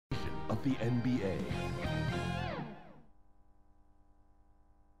of the NBA.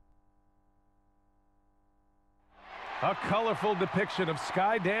 A colorful depiction of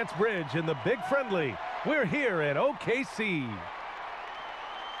Skydance Bridge in the Big Friendly. We're here at OKC.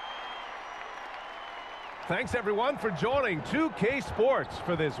 Thanks everyone for joining 2K Sports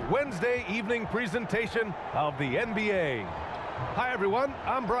for this Wednesday evening presentation of the NBA. Hi everyone,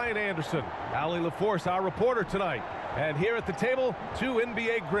 I'm Brian Anderson. Allie LaForce, our reporter tonight. And here at the table, two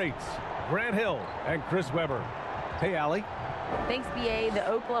NBA greats, Grant Hill and Chris Webber. Hey Allie. Thanks, BA. The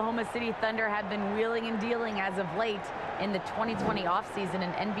Oklahoma City Thunder have been wheeling and dealing as of late. In the 2020 offseason,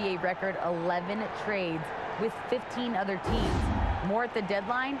 an NBA record 11 trades with 15 other teams. More at the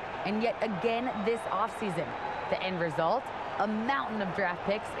deadline, and yet again this offseason. The end result, a mountain of draft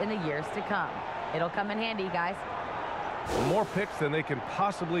picks in the years to come. It'll come in handy, guys. More picks than they can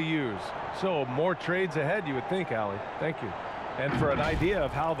possibly use. So more trades ahead, you would think, Allie. Thank you. And for an idea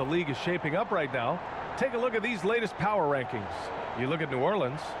of how the league is shaping up right now, take a look at these latest power rankings. You look at New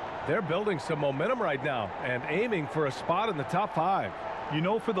Orleans, they're building some momentum right now and aiming for a spot in the top 5. You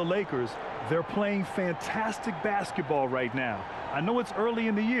know, for the Lakers, they're playing fantastic basketball right now. I know it's early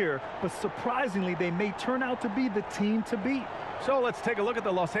in the year, but surprisingly, they may turn out to be the team to beat. So let's take a look at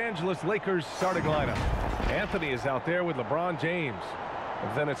the Los Angeles Lakers starting lineup. Anthony is out there with LeBron James.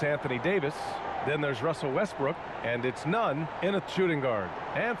 And then it's Anthony Davis. Then there's Russell Westbrook, and it's none in a shooting guard.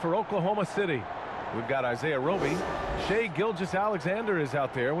 And for Oklahoma City, we've got Isaiah Roby. Shai Gilgeous-Alexander is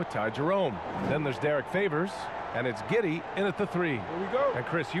out there with Ty Jerome. Then there's Derek Favors, and it's Giddey in at the 3. Here we go. And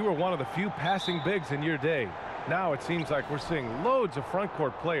Chris, you were one of the few passing bigs in your day. Now it seems like we're seeing loads of front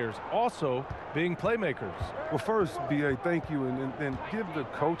court players also being playmakers. Well, first, BA, thank you, and give the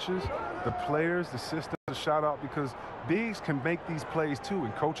coaches, the players, the system a shout out, because bigs can make these plays too,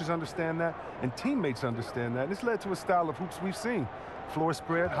 and coaches understand that, and teammates understand that. And it's led to a style of hoops we've seen. Floor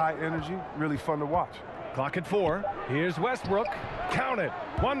spread, high energy, really fun to watch. Clock at 4. Here's Westbrook. Count it.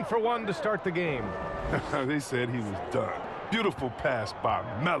 1 for 1 to start the game. They said he was done. Beautiful pass by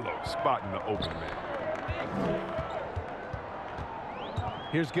Melo, spotting the open man.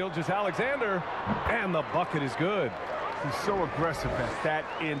 Here's Gilgeous-Alexander, and the bucket is good. He's so aggressive at that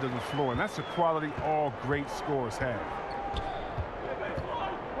end of the floor, and that's a quality all great scorers have.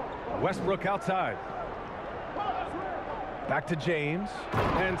 Westbrook outside. Back to James,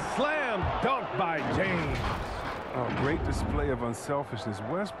 and slam dunk by James. Oh, great display of unselfishness.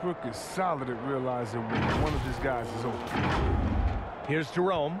 Westbrook is solid at realizing when one of his guys is open. Here's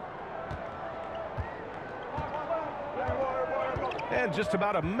Jerome. And just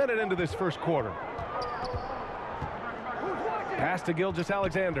about a minute into this first quarter. Pass to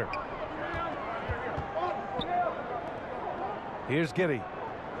Gilgeous-Alexander. Here's Giddey.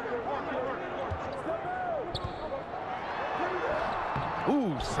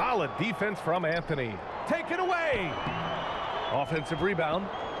 Ooh, solid defense from Anthony. Take it away. Offensive rebound.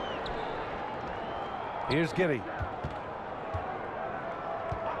 Here's Giddey.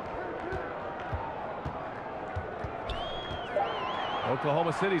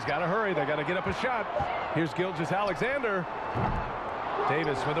 Oklahoma City's got to hurry. They got to get up a shot. Here's Gilgeous-Alexander.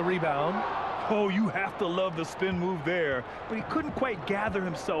 Davis with a rebound. Oh, you have to love the spin move there, but he couldn't quite gather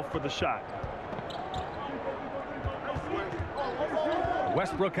himself for the shot.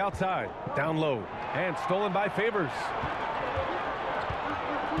 Westbrook outside, down low, and stolen by Favors.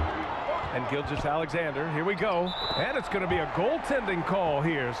 And Gilgeous-Alexander, here we go. And it's going to be a goaltending call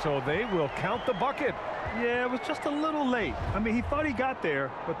here, so they will count the bucket. Yeah, it was just a little late. I mean, he thought he got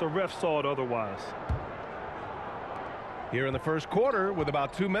there, but the ref saw it otherwise. Here in the first quarter, with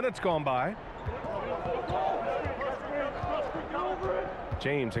about 2 minutes gone by.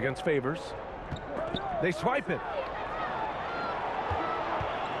 James against Favors. They swipe it.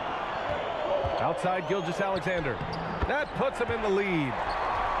 Outside Gilgeous-Alexander. That puts him in the lead.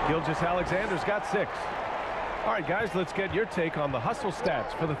 Gilgeous-Alexander's got 6. All right, guys, let's get your take on the hustle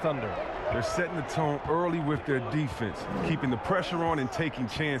stats for the Thunder. They're setting the tone early with their defense, keeping the pressure on and taking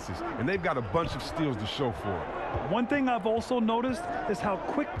chances. And they've got a bunch of steals to show for it. One thing I've also noticed is how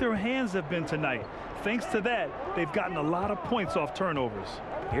quick their hands have been tonight. Thanks to that, they've gotten a lot of points off turnovers.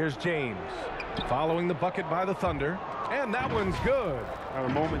 Here's James, following the bucket by the Thunder, and that one's good. At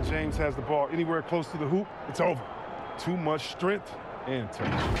the moment James has the ball anywhere close to the hoop, it's over. Too much strength and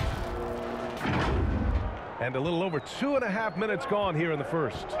touch. And a little over 2.5 minutes gone here in the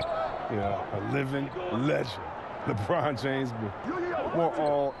first. Yeah, a living legend. LeBron James with more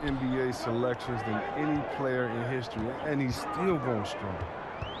all-NBA selections than any player in history, and he's still going strong.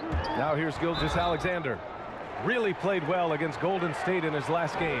 Now here's Gilgeous-Alexander. Really played well against Golden State in his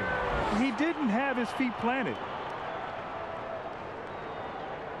last game. He didn't have his feet planted.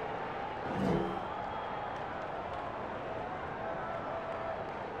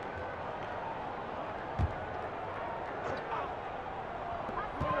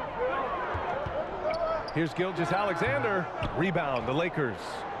 Here's Gilgeous-Alexander. Rebound, the Lakers.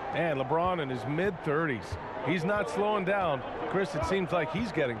 And LeBron in his mid-30s. He's not slowing down. Chris, it seems like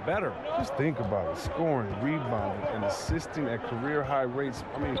he's getting better. Just think about it. Scoring, rebounding, and assisting at career-high rates.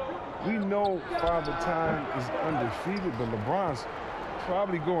 I mean, we know Father Time is undefeated, but LeBron's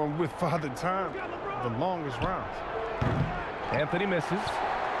probably going with Father Time the longest rounds. Anthony misses.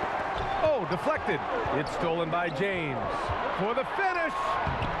 Oh, deflected. It's stolen by James for the finish.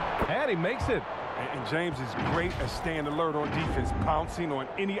 And he makes it. And James is great at staying alert on defense, pouncing on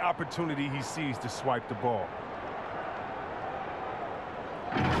any opportunity he sees to swipe the ball.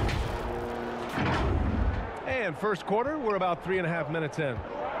 And first quarter, we're about 3.5 minutes in.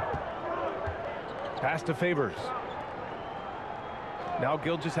 Pass to Favors. Now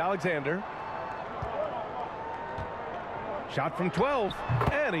Gilgeous-Alexander. Shot from 12,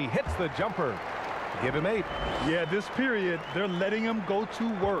 and he hits the jumper. Give him 8. Yeah, this period, they're letting him go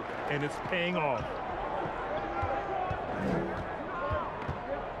to work, and it's paying off.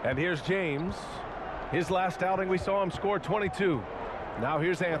 And here's James. His last outing, we saw him score 22. Now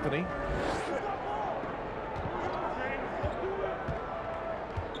here's Anthony.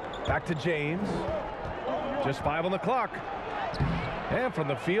 Back to James. Just 5 on the clock. And from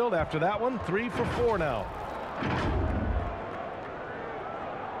the field after that one, 3 for 4 now.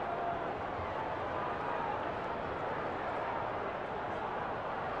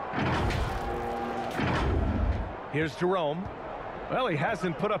 Here's Jerome. Well, he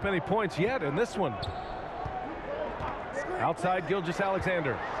hasn't put up any points yet in this one. Outside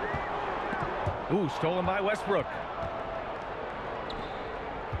Gilgeous-Alexander. Ooh, stolen by Westbrook.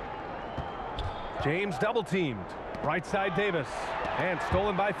 James double teamed. Right side Davis. And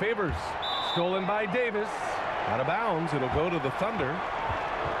stolen by Favors. Stolen by Davis. Out of bounds. It'll go to the Thunder.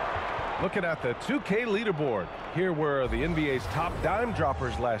 Looking at the 2K leaderboard. Here were the NBA's top dime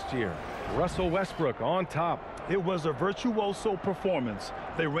droppers last year. Russell Westbrook on top. It was a virtuoso performance.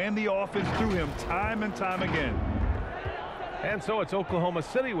 They ran the offense through him time and time again. And so it's Oklahoma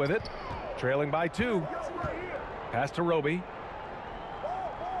City with it, trailing by 2. Pass to Roby.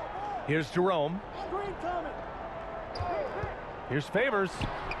 Here's Jerome. Here's Favors.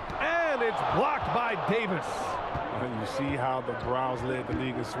 And it's blocked by Davis. You see how the Browns led the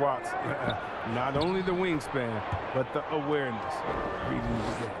league in swats. Not only the wingspan, but the awareness. Reading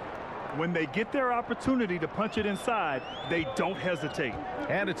the game. When they get their opportunity to punch it inside, they don't hesitate.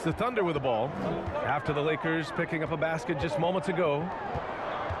 And it's the Thunder with the ball. After the Lakers picking up a basket just moments ago.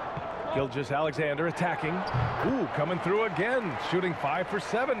 Gilgeous-Alexander attacking. Ooh, coming through again. Shooting 5 for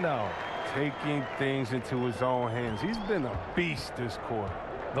 7 now. Taking things into his own hands. He's been a beast this quarter.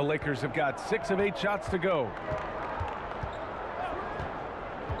 The Lakers have got 6 of 8 shots to go.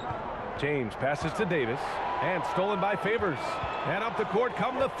 James passes to Davis. And stolen by Favors. And up the court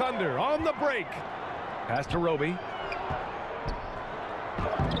come the Thunder on the break. Pass to Roby.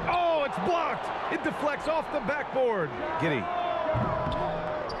 Oh, it's blocked. It deflects off the backboard. Giddey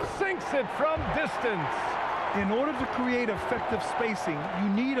sinks it from distance. In order to create effective spacing, you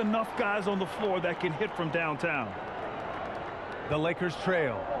need enough guys on the floor that can hit from downtown. The Lakers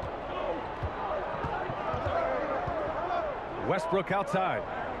trail. Westbrook outside.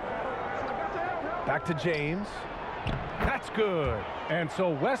 Back to James. That's good. And so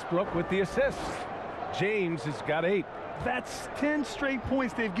Westbrook with the assist. James has got 8. That's 10 straight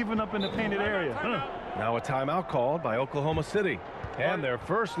points they've given up in the painted area. Now a timeout called by Oklahoma City. And their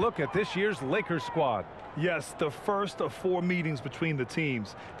first look at this year's Lakers squad. Yes, the first of 4 meetings between the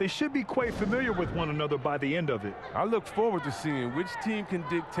teams. They should be quite familiar with one another by the end of it. I look forward to seeing which team can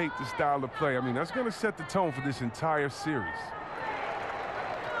dictate the style of play. I mean, that's going to set the tone for this entire series.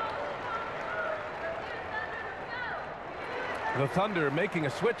 The Thunder making a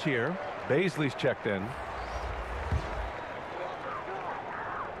switch here. Baisley's checked in.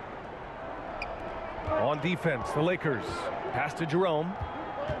 On defense, the Lakers. Pass to Jerome.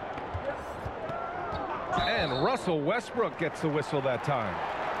 And Russell Westbrook gets the whistle that time.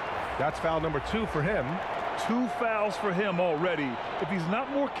 That's foul number 2 for him. 2 fouls for him already. If he's not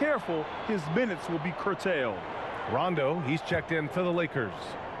more careful, his minutes will be curtailed. Rondo, he's checked in for the Lakers.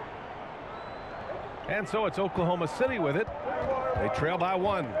 And so it's Oklahoma City with it. They trail by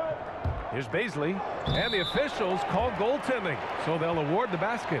 1. Here's Baisley. And the officials call goaltending, so they'll award the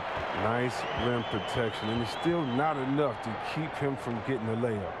basket. Nice rim protection, and it's still not enough to keep him from getting a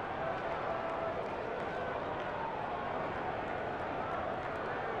layup.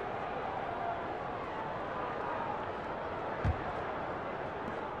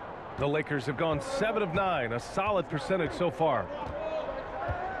 The Lakers have gone 7 of 9, a solid percentage so far.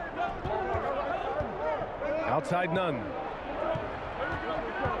 Outside Nunn.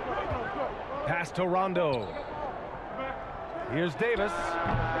 Pass to Rondo. Here's Davis.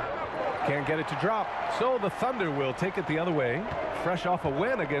 Can't get it to drop. So the Thunder will take it the other way. Fresh off a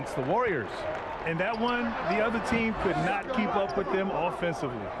win against the Warriors. And that one, the other team could not keep up with them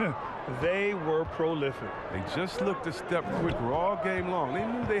offensively. They were prolific. They just looked a step quicker all game long. They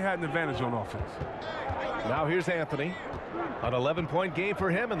knew they had an advantage on offense. Now here's Anthony. An 11-point game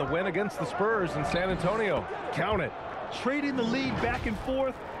for him in the win against the Spurs in San Antonio. Count it. Trading the lead back and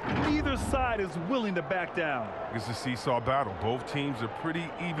forth, neither side is willing to back down. It's a seesaw battle. Both teams are pretty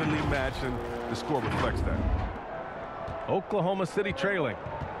evenly matched, and the score reflects that. Oklahoma City trailing.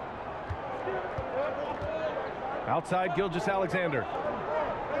 Outside Gilgeous-Alexander.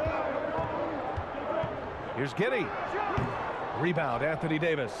 Here's Giddey. Rebound, Anthony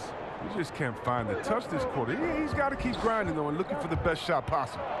Davis. He just can't find the touch this quarter. He's got to keep grinding, though, and looking for the best shot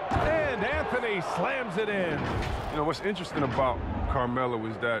possible. And Anthony slams it in. You know, what's interesting about Carmelo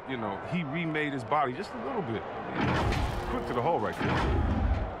is that, you know, he remade his body just a little bit. Quick to the hole right there.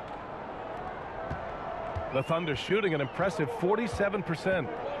 The Thunder shooting an impressive 47%.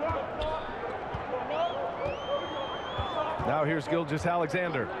 Now here's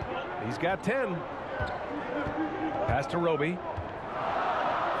Gilgeous-Alexander. He's got 10. Pass to Roby.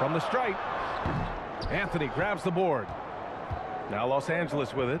 From the stripe. Anthony grabs the board. Now Los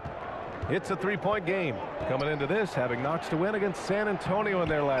Angeles with it. It's a three-point game. Coming into this, having notched a win against San Antonio in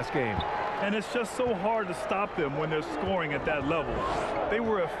their last game. And it's just so hard to stop them when they're scoring at that level. They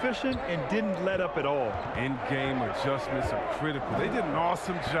were efficient and didn't let up at all. In-game adjustments are critical. They did an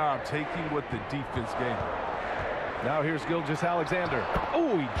awesome job taking what the defense gave them. Now here's Gilgeous-Alexander.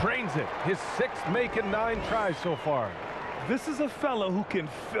 Oh, he drains it. His sixth make in 9 tries so far. This is a fellow who can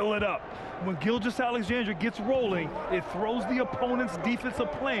fill it up. When Gilgeous-Alexander gets rolling, it throws the opponent's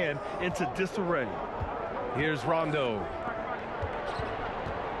defensive plan into disarray. Here's Rondo.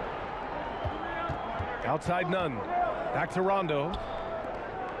 Outside Nunn. Back to Rondo.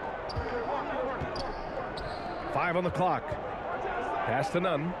 5 on the clock. Pass to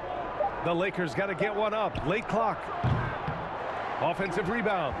Nunn. The Lakers got to get one up. Late clock. Offensive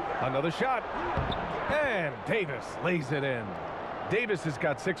rebound. Another shot. And Davis lays it in. Davis has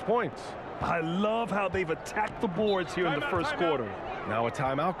got 6 points. I love how they've attacked the boards here in the first quarter. Now a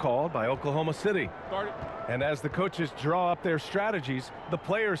timeout called by Oklahoma City. And as the coaches draw up their strategies, the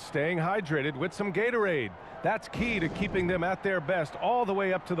players staying hydrated with some Gatorade. That's key to keeping them at their best all the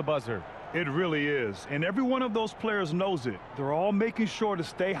way up to the buzzer. It really is. And every one of those players knows it. They're all making sure to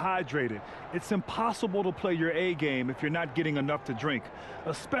stay hydrated. It's impossible to play your A game if you're not getting enough to drink,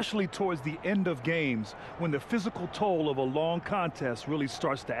 especially towards the end of games when the physical toll of a long contest really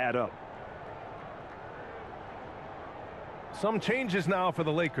starts to add up. Some changes now for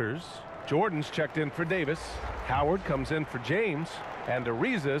the Lakers. Jordan's checked in for Davis. Howard comes in for James. And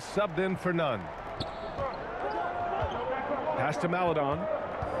Ariza's subbed in for Nunn. Pass to Maledon.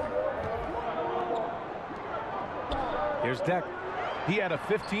 Here's Deck. He had a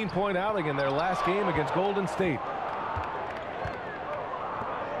 15-point outing in their last game against Golden State.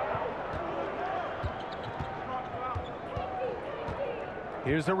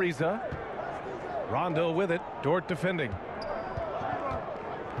 Here's Ariza. Rondo with it. Dort defending.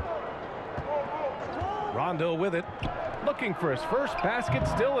 Rondo with it. Looking for his first basket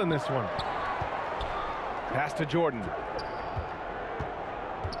still in this one. Pass to Jordan.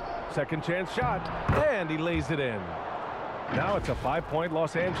 Second chance shot. And he lays it in. Now it's a 5-point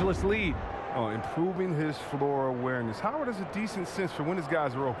Los Angeles lead. Oh, improving his floor awareness. Howard has a decent sense for when his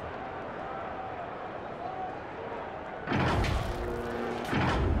guys are open.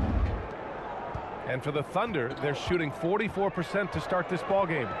 And for the Thunder, they're shooting 44% to start this ball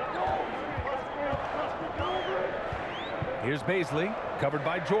game. Here's Baisley, covered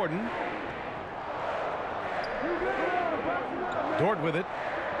by Jordan. Dort with it.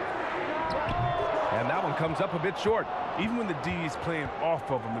 And that one comes up a bit short. Even when the D is playing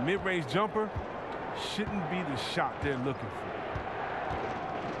off of him, the mid-range jumper shouldn't be the shot they're looking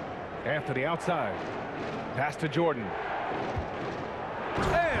for. Anthony outside. Pass to Jordan.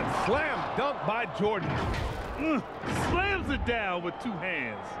 And slam dunk by Jordan. Slams it down with 2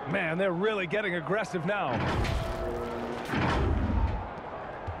 hands. Man, they're really getting aggressive now.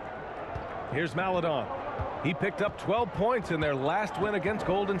 Here's Maledon. He picked up 12 points in their last win against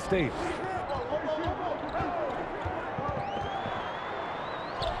Golden State.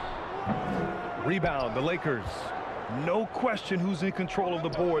 Rebound, the Lakers. No question who's in control of the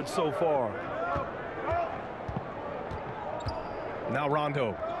board so far. Now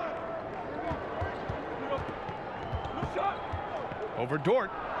Rondo. Over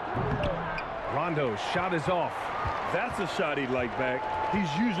Dort. Rondo's shot is off. That's a shot he'd like back.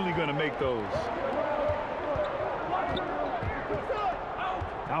 He's usually going to make those.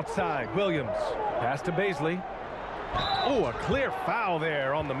 Outside, Williams. Pass to Baisley. Oh, a clear foul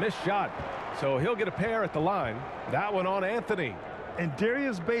there on the missed shot. So he'll get a pair at the line. That one on Anthony. And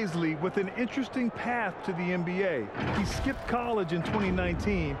Darius Baisley with an interesting path to the NBA. He skipped college in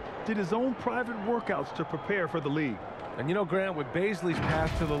 2019, did his own private workouts to prepare for the league. And you know, Grant, with Baisley's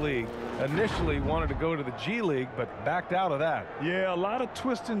path to the league, initially wanted to go to the G League, but backed out of that. Yeah, a lot of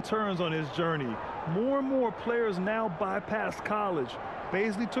twists and turns on his journey. More and more players now bypass college.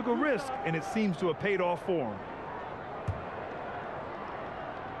 Baisley took a risk, and it seems to have paid off for him.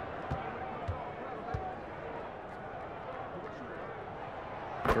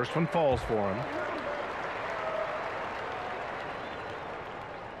 First one falls for him.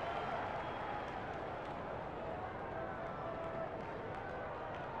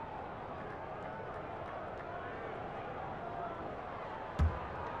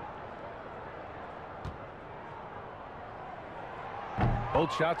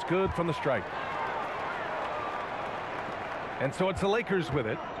 Both shots good from the stripe. And so it's the Lakers with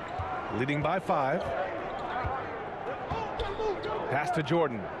it, leading by 5. Pass to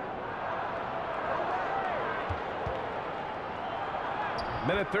Jordan.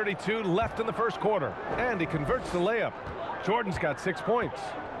 Minute 32 left in the first quarter. And he converts the layup. Jordan's got 6 points.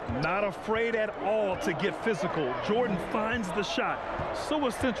 Not afraid at all to get physical. Jordan finds the shot. So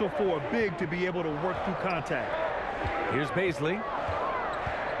essential for a big to be able to work through contact. Here's Baisley.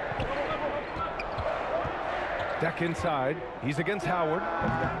 Deck inside. He's against Howard.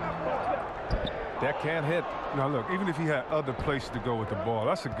 Deck can't hit. Now, look, even if he had other places to go with the ball,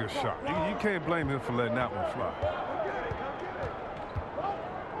 that's a good shot. You can't blame him for letting that one fly.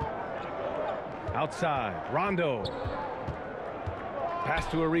 Outside, Rondo. Pass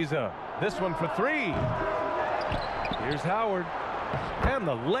to Ariza. This one for 3. Here's Howard. And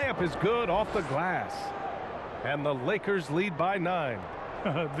the layup is good off the glass. And the Lakers lead by 9.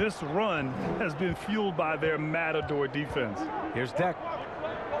 This run has been fueled by their matador defense. Here's Deck.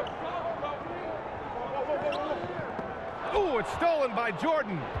 Oh, it's stolen by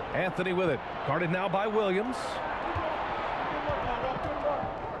Jordan. Anthony with it. Guarded now by Williams.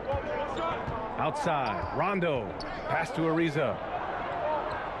 Outside, Rondo. Pass to Ariza.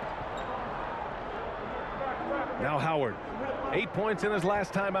 Now Howard. 8 points in his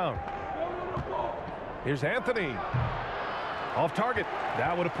last timeout. Here's Anthony. Off target.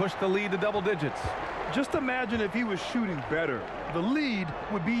 That would have pushed the lead to double digits. Just imagine if he was shooting better. The lead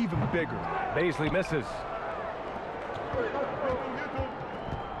would be even bigger. Baisley misses.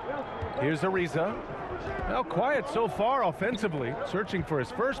 Here's Ariza. Now quiet so far offensively, searching for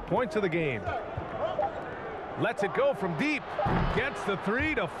his first points of the game. Lets it go from deep. Gets the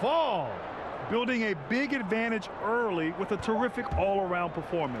 3 to fall. Building a big advantage early with a terrific all-around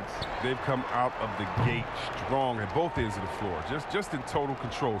performance. They've come out of the gate strong at both ends of the floor, just in total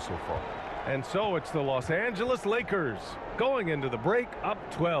control so far. And so it's the Los Angeles Lakers going into the break up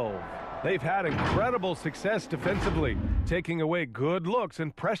 12. They've had incredible success defensively, taking away good looks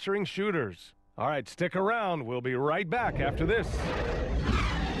and pressuring shooters. All right, stick around. We'll be right back after this.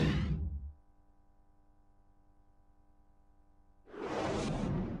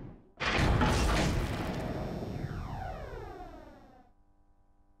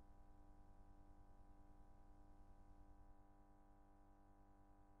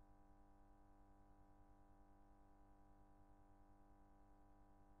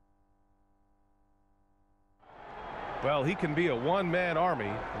 Well, he can be a one-man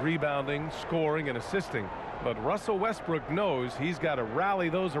army, rebounding, scoring, and assisting. But Russell Westbrook knows he's got to rally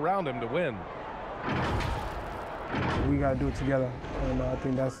those around him to win. We got to do it together. And I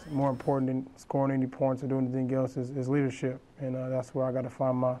think that's more important than scoring any points or doing anything else is leadership. And that's where I got to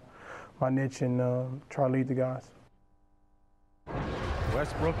find my niche and try to lead the guys.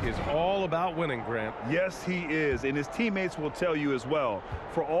 Westbrook is all about winning, Grant. Yes, he is, and his teammates will tell you as well.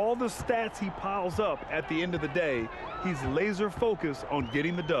 For all the stats he piles up at the end of the day, he's laser focused on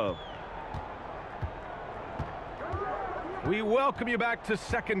getting the dub. We welcome you back to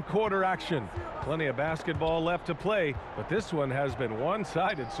second quarter action. Plenty of basketball left to play, but this one has been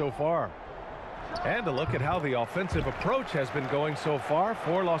one-sided so far. And a look at how the offensive approach has been going so far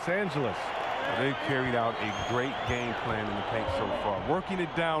for Los Angeles. They've carried out a great game plan in the paint so far, working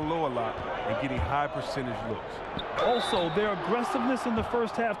it down low a lot and getting high percentage looks. Also, their aggressiveness in the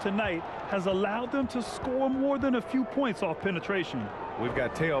first half tonight has allowed them to score more than a few points off penetration. We've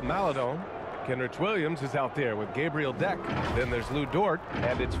got Teo Maledon. Kenrich Williams is out there with Gabriel Deck. Then there's Lou Dort,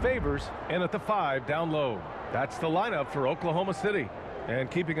 and it's Favors in at the 5 down low. That's the lineup for Oklahoma City. And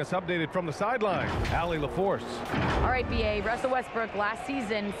keeping us updated from the sideline, Allie LaForce. All right, BA, Russell Westbrook last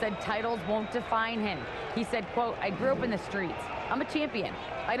season said titles won't define him. He said, quote, "I grew up in the streets. I'm a champion.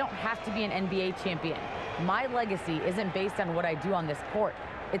 I don't have to be an NBA champion. My legacy isn't based on what I do on this court.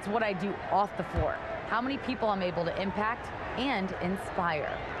 It's what I do off the floor. How many people I'm able to impact and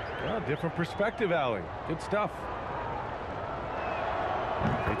inspire." Well, different perspective, Allie. Good stuff.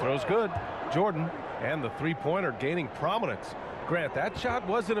 He throws good. Jordan, and the three-pointer gaining prominence. Grant, that shot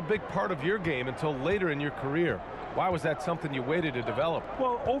wasn't a big part of your game until later in your career. Why was that something you waited to develop?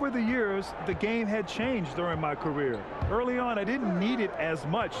 Well, over the years, the game had changed during my career. Early on, I didn't need it as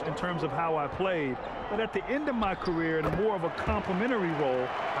much in terms of how I played. But at the end of my career, in more of a complementary role,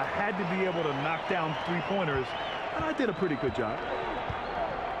 I had to be able to knock down three-pointers, and I did a pretty good job.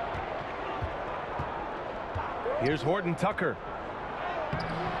 Here's Horton Tucker.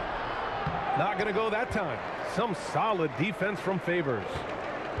 Not going to go that time. Some solid defense from Favors.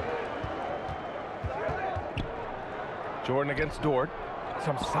 Jordan against Dort.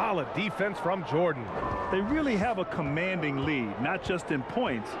 Some solid defense from Jordan. They really have a commanding lead, not just in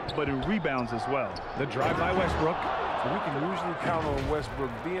points, but in rebounds as well. The drive by Westbrook. So we can usually count on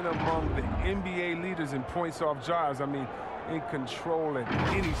Westbrook being among the NBA leaders in points off drives. I mean, in control at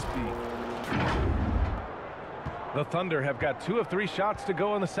any speed. The Thunder have got 2 of 3 shots to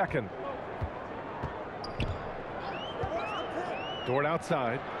go in the second. Dort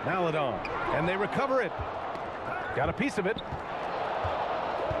outside. Maladon. And they recover it. Got a piece of it.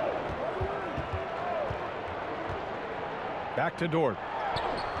 Back to Dort.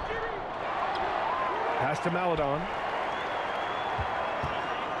 Pass to Maladon.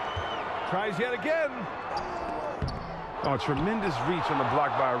 Tries yet again. Oh, tremendous reach on the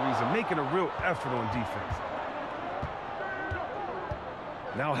block by Ariza, making a real effort on defense.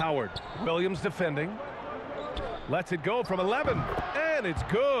 Now Howard. Williams defending. Lets it go from 11. And it's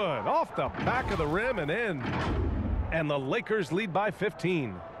good. Off the back of the rim and in. And the Lakers lead by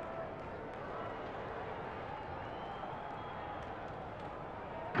 15.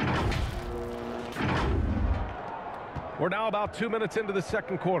 We're now about 2 minutes into the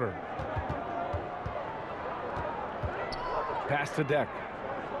second quarter. Pass to Deck.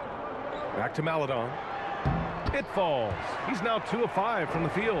 Back to Maladon. It falls. He's now 2 of 5 from the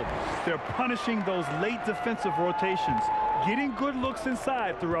field. They're punishing those late defensive rotations, getting good looks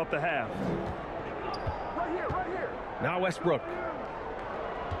inside throughout the half. Now Westbrook.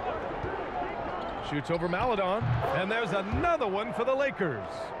 Shoots over Maladon. And there's another one for the Lakers.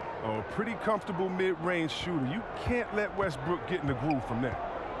 Oh, pretty comfortable mid-range shooter. You can't let Westbrook get in the groove from there.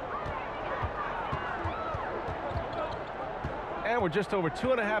 And we're just over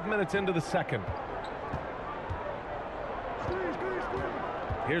 2.5 minutes into the second.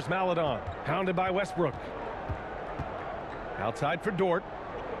 Here's Maladon, pounded by Westbrook. Outside for Dort.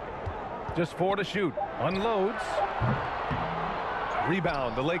 Just 4 to shoot. Unloads.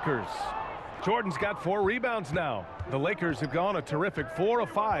 Rebound, the Lakers. Jordan's got 4 rebounds now. The Lakers have gone a terrific 4 of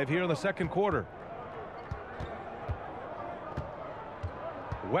 5 here in the second quarter.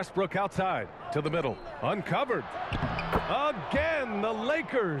 Westbrook outside to the middle. Uncovered. Again, the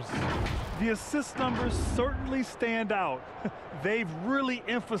Lakers. The assist numbers certainly stand out. They've really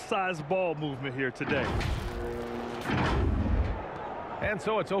emphasized ball movement here today. And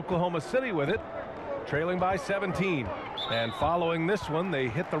so it's Oklahoma City with it, trailing by 17. And following this one, they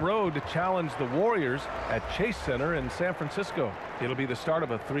hit the road to challenge the Warriors at Chase Center in San Francisco. It'll be the start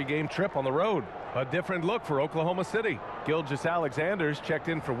of a 3-game trip on the road. A different look for Oklahoma City. Gilgeous-Alexander's checked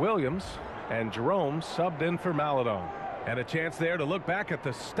in for Williams, and Jerome subbed in for Maladon. And a chance there to look back at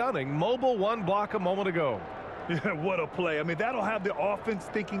the stunning mobile 1 block a moment ago. Yeah, what a play. I mean, that'll have the offense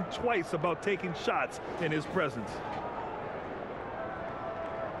thinking twice about taking shots in his presence.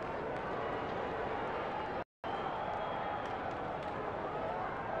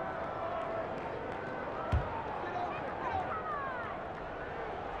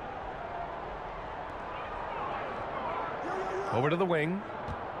 Over to the wing.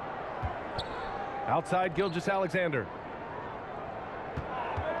 Outside Gilgeous-Alexander.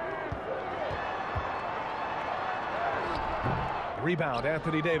 Rebound,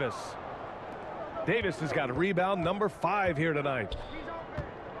 Anthony Davis. Davis has got a rebound number 5 here tonight.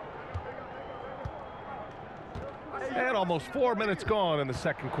 And almost 4 minutes gone in the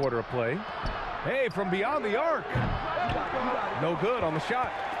second quarter of play. Hey, from beyond the arc. No good on the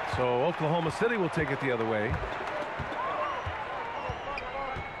shot. So Oklahoma City will take it the other way.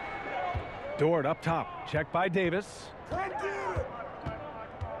 Dort up top. Checked by Davis.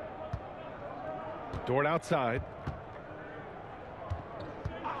 Dort outside.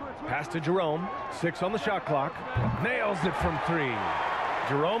 Pass to Jerome. 6 on the shot clock. Nails it from 3.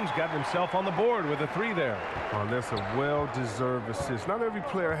 Jerome's gotten himself on the board with a 3 there. Oh, that's a well-deserved assist. Not every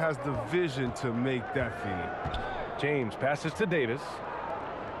player has the vision to make that feed. James passes to Davis.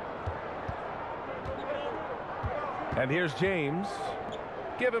 And here's James.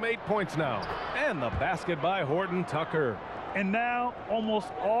 Give him 8 points now. And the basket by Horton Tucker. And now almost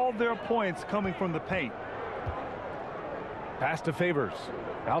all their points coming from the paint. Pass to Favors.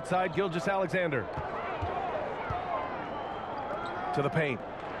 Outside Gilgeous-Alexander. To the paint.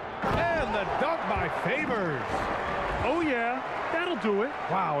 And the dunk by Favors. Oh, yeah, that'll do it.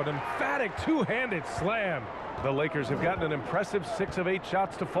 Wow, an emphatic two-handed slam. The Lakers have gotten an impressive 6 of 8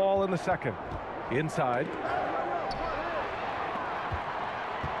 shots to fall in the second. Inside.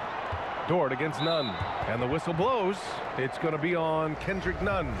 Dort against Nunn. And the whistle blows. It's going to be on Kendrick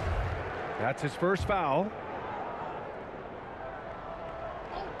Nunn. That's his first foul.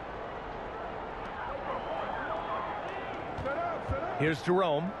 Here's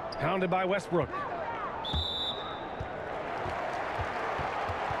Jerome, pounded by Westbrook.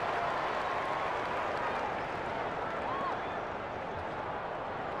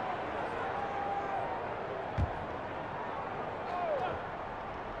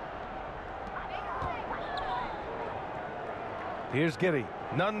 Here's Giddey.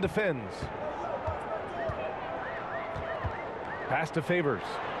 Nunn defends. Pass to Favors.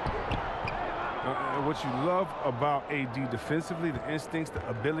 What you love about AD defensively, the instincts, the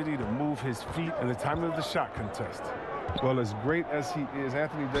ability to move his feet, and the timing of the shot contest. Well, as great as he is,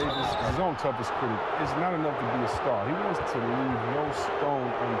 Anthony Davis is his own toughest critic. It's not enough to be a star. He wants to leave no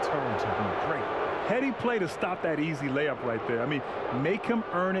stone unturned to be great. Heady play to stop that easy layup right there. I mean, make him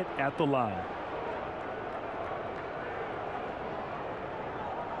earn it at the line.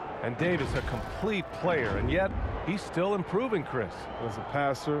 And Davis, a complete player, and yet he's still improving, Chris. As a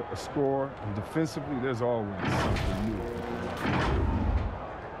passer, a scorer, and defensively, there's always something new.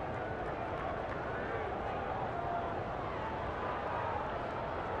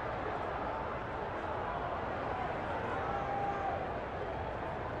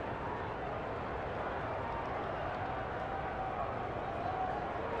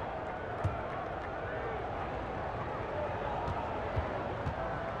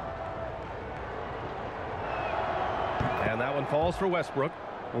 And that one falls for Westbrook.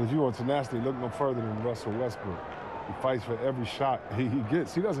 And if you want tenacity, look no further than Russell Westbrook. He fights for every shot he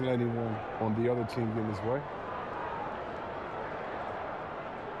gets. He doesn't let anyone on the other team get in his way.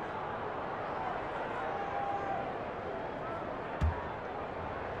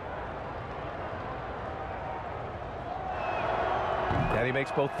 And he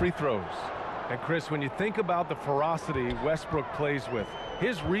makes both free throws. And Chris, when you think about the ferocity Westbrook plays with,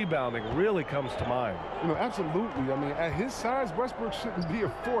 his rebounding really comes to mind. You know, absolutely. I mean, at his size, Westbrook shouldn't be a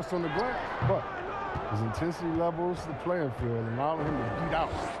force on the glass, but his intensity levels the playing field and allowing him to beat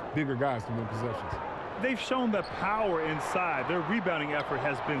out bigger guys to win possessions. They've shown the power inside. Their rebounding effort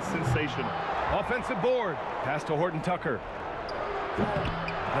has been sensational. Offensive board. Pass to Horton Tucker.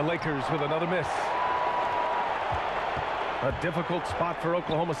 The Lakers with another miss. A difficult spot for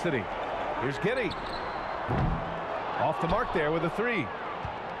Oklahoma City. Here's Giddey. Off the mark there with a 3.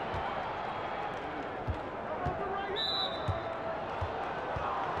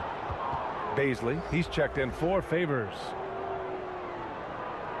 Baisley, he's checked in for Favors.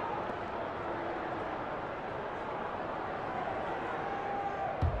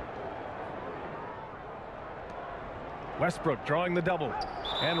 Westbrook drawing the double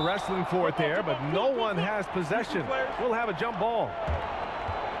and wrestling for it there, but no one has possession. We'll have a jump ball.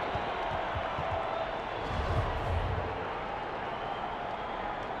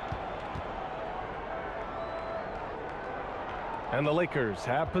 And the Lakers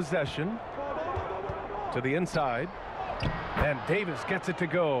have possession to the inside. And Davis gets it to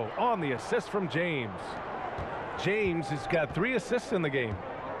go on the assist from James. James has got 3 assists in the game.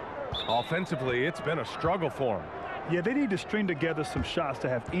 Offensively, it's been a struggle for him. Yeah, they need to string together some shots to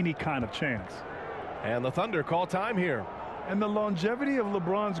have any kind of chance. And the Thunder call time here. And the longevity of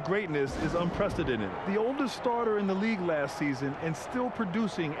LeBron's greatness is unprecedented. The oldest starter in the league last season and still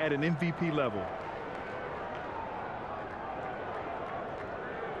producing at an MVP level.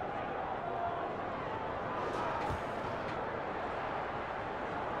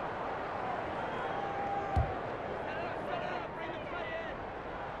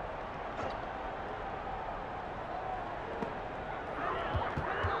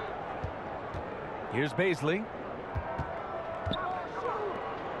 Here's Baisley.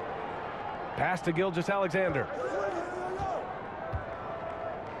 Pass to Gilgeous-Alexander.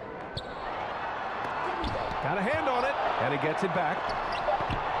 Got a hand on it, and he gets it back.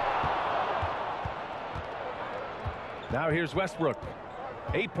 Now here's Westbrook.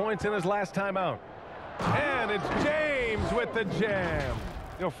 8 points in his last time out. And it's James with the jam.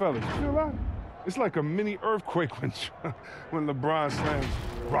 Yo, fellas, you feel that? It's like a mini earthquake when LeBron slams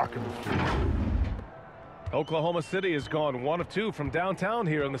rocking the floor. Oklahoma City has gone 1 of 2 from downtown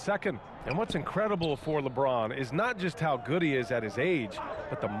here in the second. And what's incredible for LeBron is not just how good he is at his age,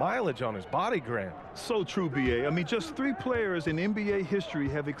 but the mileage on his body, Grant. So true, B.A. I mean, just 3 players in NBA history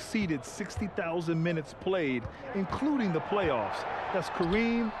have exceeded 60,000 minutes played, including the playoffs. That's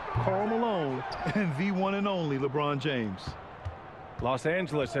Kareem, Karl Malone, and the one and only LeBron James. Los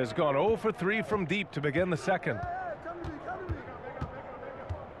Angeles has gone 0 for 3 from deep to begin the second.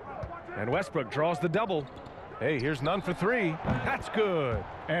 And Westbrook draws the double. Hey, here's none for 3. That's good.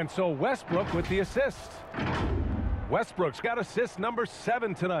 And so Westbrook with the assist. Westbrook's got assist number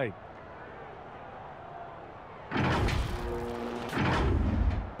 7 tonight.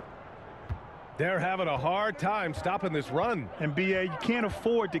 They're having a hard time stopping this run. And B.A., you can't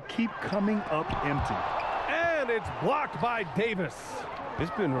afford to keep coming up empty. And it's blocked by Davis.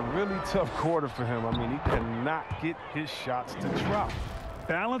 It's been a really tough quarter for him. I mean, he cannot get his shots to drop.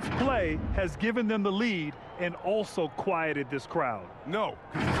 Balanced play has given them the lead and also quieted this crowd. No,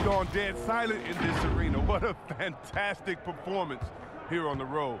 because it's gone dead silent in this arena. What a fantastic performance here on the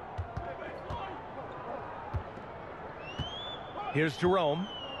road. Here's Jerome.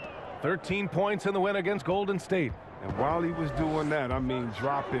 13 points in the win against Golden State. And while he was doing that, I mean,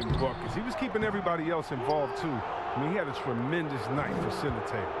 dropping buckets. He was keeping everybody else involved, too. I mean, he had a tremendous night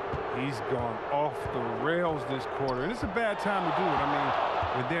facilitating. He's gone off the rails this quarter, and it's a bad time to do it. I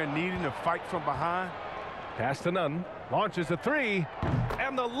mean, when they're needing to fight from behind. Pass to Nunn. Launches a 3.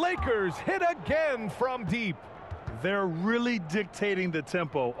 And the Lakers hit again from deep. They're really dictating the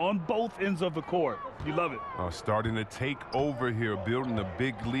tempo on both ends of the court. You love it. Starting to take over here, building a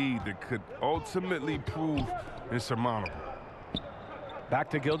big lead that could ultimately prove insurmountable. Back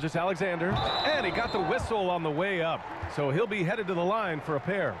to Gilgeous-Alexander, and he got the whistle on the way up, so he'll be headed to the line for a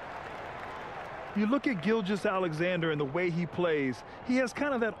pair. You look at Gilgeous-Alexander and the way he plays, he has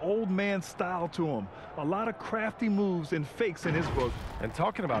kind of that old man style to him. A lot of crafty moves and fakes in his book. And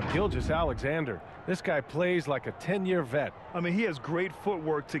talking about Gilgeous-Alexander, this guy plays like a 10-year vet. I mean, he has great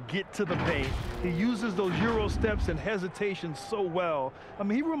footwork to get to the paint. He uses those Euro steps and hesitations so well. I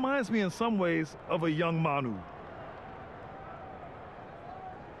mean, he reminds me in some ways of a young Manu.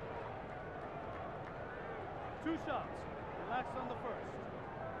 Two shots. Relax on the first.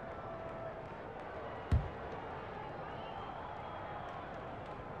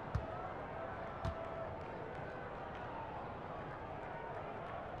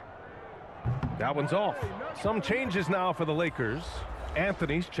 That one's off. Some changes now for the Lakers.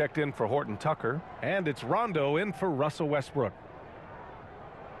 Anthony's checked in for Horton Tucker, and it's Rondo in for Russell Westbrook.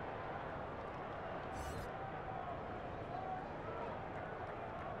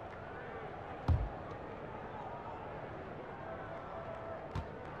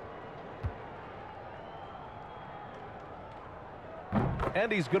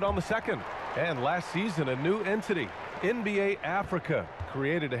 And he's good on the second. And last season, a new entity, NBA Africa,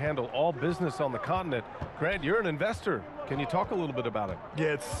 created to handle all business on the continent. Grant, you're an investor. Can you talk a little bit about it? Yeah,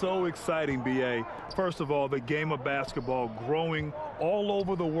 it's so exciting, B.A. First of all, the game of basketball growing all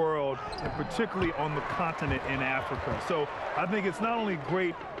over the world, and particularly on the continent in Africa. So I think it's not only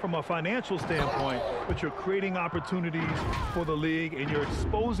great from a financial standpoint, but you're creating opportunities for the league, and you're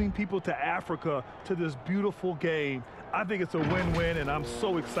exposing people to Africa, to this beautiful game. I think it's a win-win, and I'm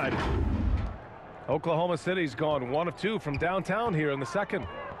so excited. Oklahoma City's gone 1 of 2 from downtown here in the second.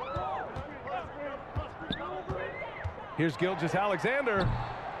 Here's Gilgeous-Alexander.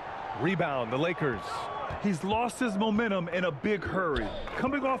 Rebound, the Lakers. He's lost his momentum in a big hurry.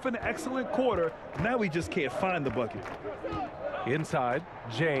 Coming off an excellent quarter, now he just can't find the bucket. Inside,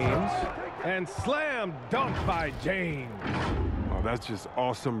 James. And slam dunk by James. Oh, that's just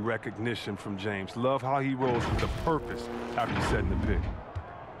awesome recognition from James. Love how he rolls with a purpose after setting the pick.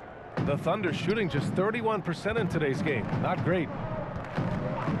 The Thunder shooting just 31% in today's game. Not great.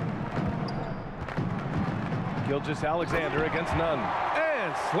 Gilgeous-Alexander against Nunn.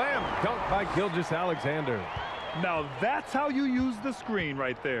 And slam dunk by Gilgeous-Alexander. Now that's how you use the screen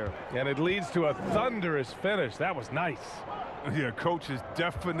right there. And it leads to a thunderous finish. That was nice. Yeah, coach is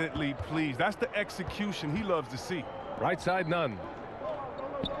definitely pleased. That's the execution he loves to see. Right side, Nunn.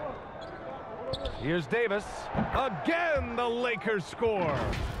 Here's Davis. Again, the Lakers score.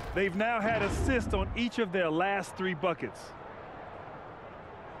 They've now had assists on each of their last 3 buckets.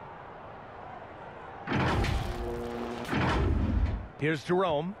 Here's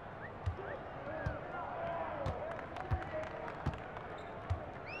Jerome.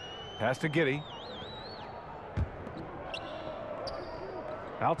 Pass to Giddey.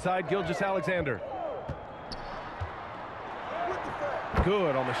 Outside Gilgeous-Alexander.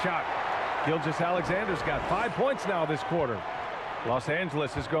 Good on the shot. Gilgeous-Alexander's got 5 points now this quarter. Los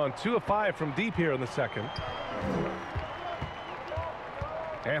Angeles has gone 2 of 5 from deep here in the second.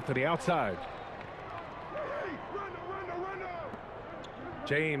 Anthony outside.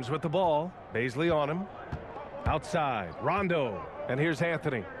 James with the ball. Baisley on him. Outside. Rondo. And here's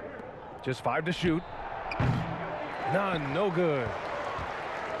Anthony. Just 5 to shoot. None. No good.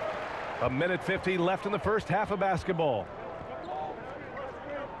 1:50 left in the first half of basketball.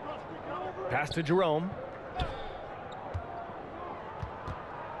 Pass to Jerome.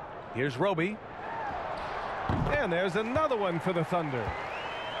 Here's Roby. And there's another one for the Thunder.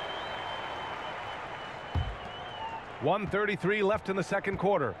 1:33 left in the second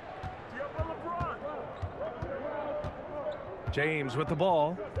quarter. James with the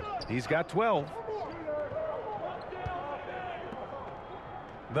ball. He's got 12.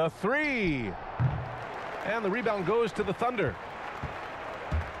 The three. And the rebound goes to the Thunder.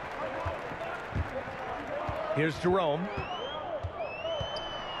 Here's Jerome.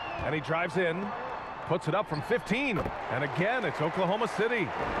 And he drives in. Puts it up from 15. And again, it's Oklahoma City.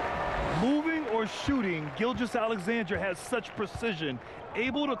 Moving or shooting, Gilgeous-Alexander has such precision,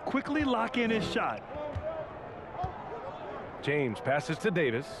 able to quickly lock in his shot. James passes to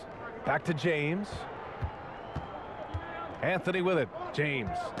Davis. Back to James. Anthony with it.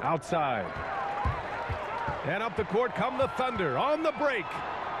 James outside. And up the court come the Thunder on the break.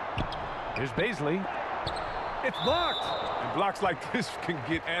 Here's Baisley. It's blocked. And blocks like this can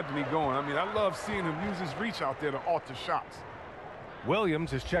get Anthony going. I mean, I love seeing him use his reach out there to alter shots.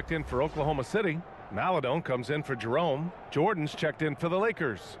 Williams is checked in for Oklahoma City. Maladone comes in for Jerome. Jordan's checked in for the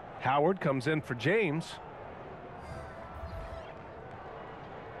Lakers. Howard comes in for James.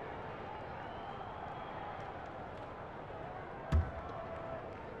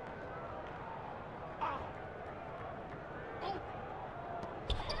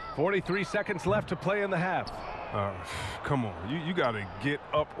 .43 seconds left to play in the half. Come on, you got to get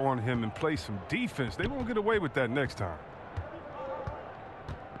up on him and play some defense. They won't get away with that next time.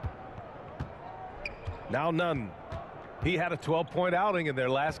 Now Nunn. He had a 12-point outing in their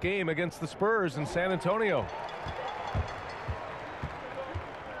last game against the Spurs in San Antonio.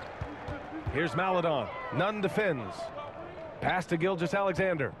 Here's Maladon. Nunn defends. Pass to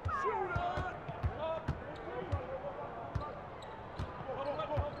Gilgeous-Alexander.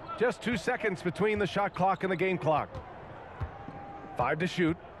 Just 2 seconds between the shot clock and the game clock. 5 to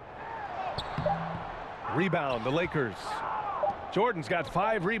shoot. Rebound, the Lakers. Jordan's got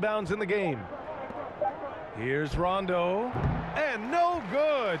 5 rebounds in the game. Here's Rondo. And no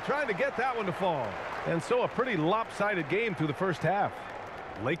good. Trying to get that one to fall. And so a pretty lopsided game through the first half.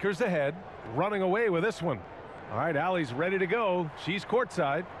 Lakers ahead, running away with this one. All right, Allie's ready to go. She's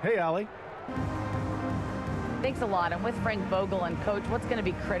courtside. Hey, Allie. Thanks a lot. And with Frank Vogel and coach, what's going to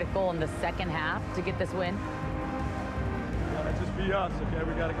be critical in the second half to get this win? Gotta just be us, okay?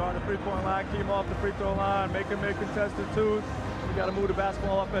 We got to guard the three-point line, keep them off the free throw line, make them make contested twos. We got to move the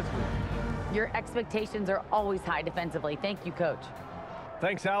basketball offensively. Your expectations are always high defensively. Thank you, coach.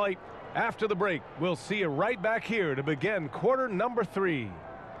 Thanks, Allie. After the break, we'll see you right back here to begin quarter number 3.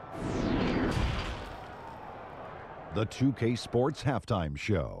 The 2K Sports Halftime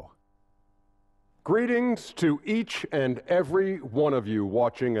Show. Greetings to each and every one of you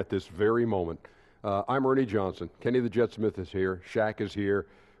watching at this very moment. I'm Ernie Johnson. Kenny the Jet Smith is here. Shaq is here.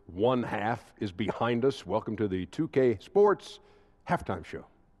 One half is behind us. Welcome to the 2K Sports Halftime Show.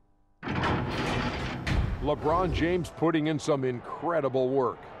 LeBron James putting in some incredible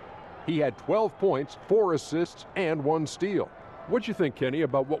work. He had 12 points, 4 assists, and 1 steal. What'd you think, Kenny,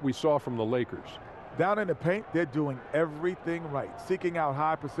 about what we saw from the Lakers? Down in the paint, they're doing everything right, seeking out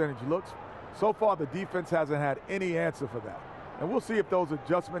high percentage looks. So far, the defense hasn't had any answer for that. And we'll see if those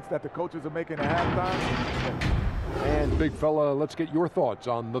adjustments that the coaches are making at halftime. And, big fella, let's get your thoughts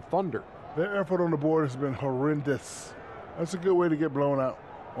on the Thunder. Their effort on the board has been horrendous. That's a good way to get blown out.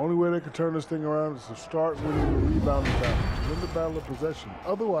 Only way they can turn this thing around is to start winning the rebounding battle, win the battle of possession.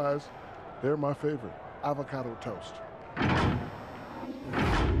 Otherwise, they're my favorite, avocado toast.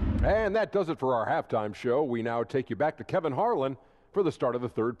 And that does it for our halftime show. We now take you back to Kevin Harlan for the start of the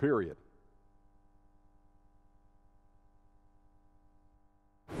third period.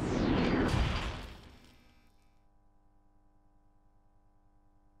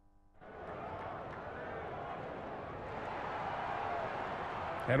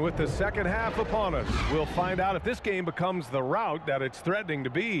 And with the second half upon us, we'll find out if this game becomes the rout that it's threatening to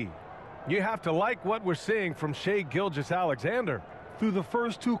be. You have to like what we're seeing from Shai Gilgeous-Alexander. Through the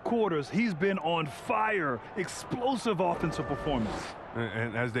first 2 quarters, he's been on fire. Explosive offensive performance.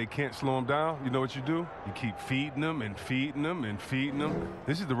 And as they can't slow him down, you know what you do? You keep feeding them and feeding them and feeding them.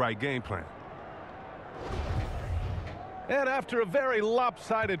 This is the right game plan. And after a very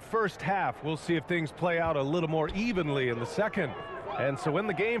lopsided first half, we'll see if things play out a little more evenly in the second. And so in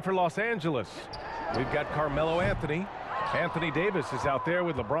the game for Los Angeles, we've got Carmelo Anthony. Anthony Davis is out there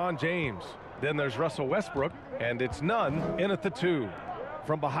with LeBron James. Then there's Russell Westbrook, and it's Nunn in at the 2.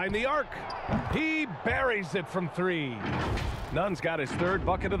 From behind the arc, he buries it from 3. Nunn's got his 3rd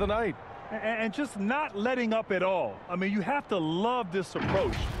bucket of the night. And just not letting up at all. I mean, you have to love this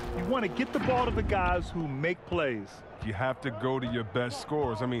approach. You want to get the ball to the guys who make plays. You have to go to your best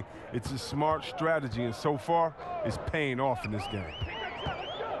scorers. I mean, it's a smart strategy, and so far, it's paying off in this game.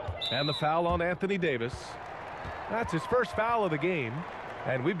 And the foul on Anthony Davis. That's his first foul of the game.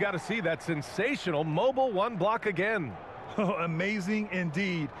 And we've got to see that sensational mobile 1 block again. Oh, amazing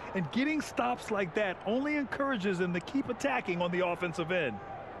indeed. And getting stops like that only encourages him to keep attacking on the offensive end.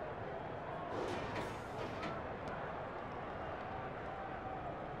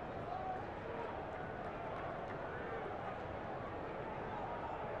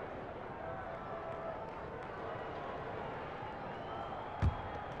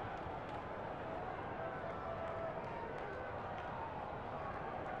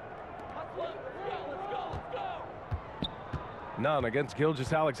 Nunn against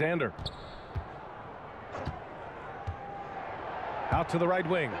Gilgeous-Alexander. Out to the right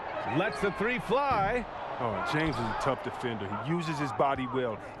wing. Lets the 3 fly. Oh, James is a tough defender. He uses his body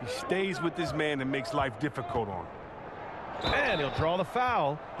well. He stays with this man and makes life difficult on him. And he'll draw the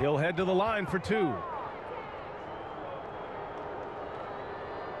foul. He'll head to the line for 2.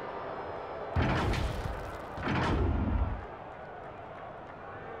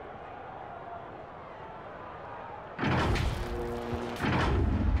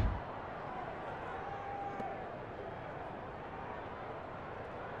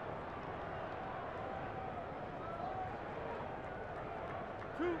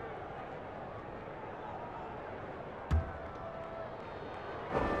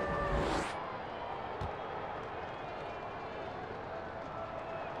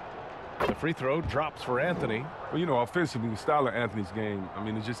 The free throw drops for Anthony. Well, you know, offensively, the style of Anthony's game, I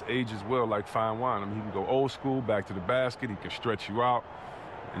mean, it just ages well like fine wine. I mean, he can go old school, back to the basket. He can stretch you out,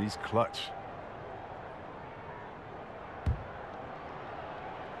 and he's clutch.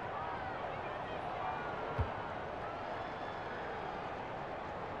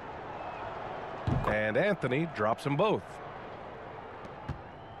 And Anthony drops them both.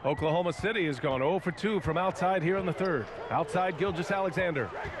 Oklahoma City has gone 0 for 2 from outside here in the 3rd. Outside Gilgeous-Alexander.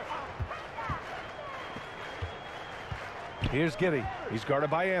 Here's Giddey. He's guarded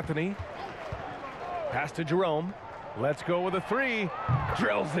by Anthony. Pass to Jerome. Let's go with a 3.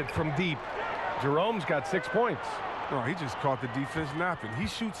 Drills it from deep. Jerome's got 6 points. Oh, he just caught the defense napping. He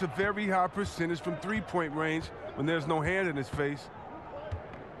shoots a very high percentage from 3-point range when there's no hand in his face.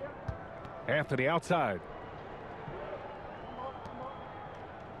 Anthony outside.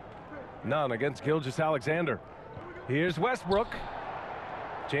 Nunn against Gilgeous-Alexander. Here's Westbrook.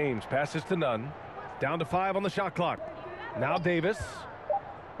 James passes to Nunn. Down to 5 on the shot clock. Now Davis.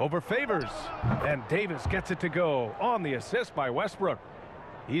 Over Favors. And Davis gets it to go on the assist by Westbrook.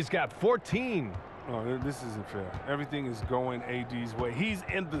 He's got 14. Oh, this isn't fair. Everything is going AD's way. He's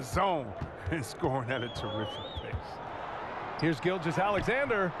in the zone and scoring at a terrific pace. Here's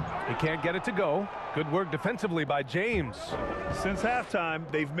Gilgeous-Alexander. He can't get it to go. Good work defensively by James. Since halftime,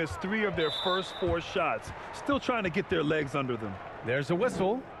 they've missed 3 of their first 4 shots. Still trying to get their legs under them. There's a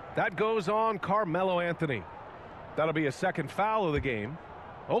whistle. That goes on Carmelo Anthony. That'll be a 2nd foul of the game.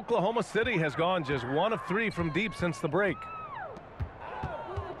 Oklahoma City has gone just 1 of 3 from deep since the break.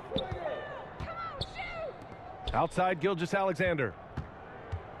 Outside Gilgeous-Alexander.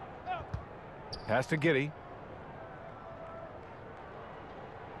 Pass to Giddey.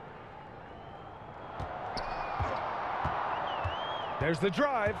 There's the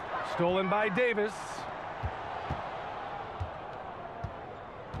drive. Stolen by Davis.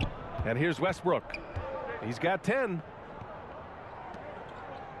 And here's Westbrook. He's got 10.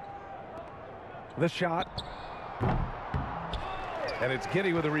 The shot. And it's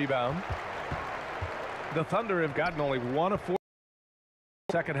Giddey with a rebound. The Thunder have gotten only 1 of 4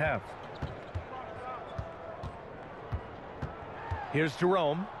 second half. Here's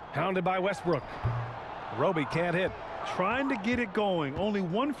Jerome. Pounded by Westbrook. Roby can't hit. Trying to get it going. Only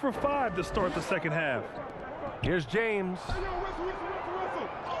 1 for 5 to start the second half. Here's James.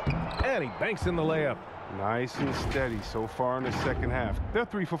 And he banks in the layup. Nice and steady so far in the second half. They're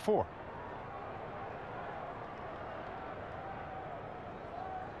 3 for 4.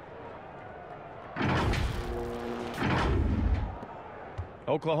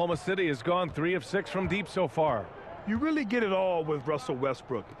 Oklahoma City has gone 3 of 6 from deep so far. You really get it all with Russell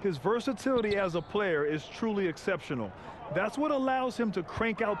Westbrook. His versatility as a player is truly exceptional. That's what allows him to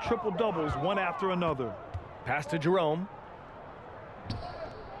crank out triple-doubles one after another. Pass to Jerome.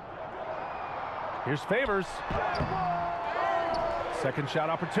 Here's Favors. Second shot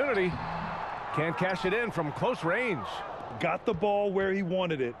opportunity. Can't cash it in from close range. Got the ball where he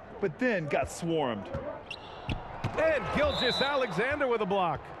wanted it, but then got swarmed. And Gilgeous-Alexander with a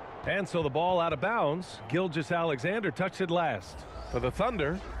block. And so the ball out of bounds. Gilgeous-Alexander touched it last. For the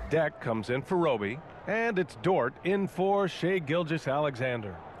Thunder, Deck comes in for Roby. And it's Dort in for Shai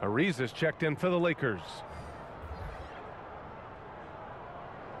Gilgeous-Alexander. Ariza's checked in for the Lakers.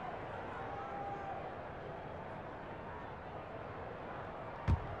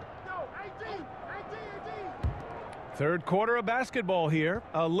 Third quarter of basketball here.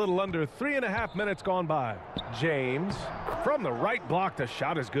 A little under 3.5 minutes gone by. James from the right block. The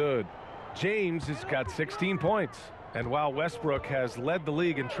shot is good. James has got 16 points. And while Westbrook has led the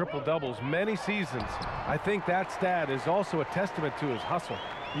league in triple-doubles many seasons, I think that stat is also a testament to his hustle.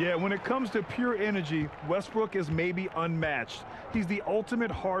 Yeah, when it comes to pure energy, Westbrook is maybe unmatched. He's the ultimate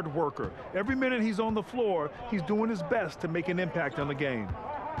hard worker. Every minute he's on the floor, he's doing his best to make an impact on the game.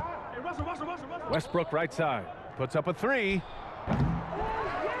 Westbrook right side. Puts up a 3.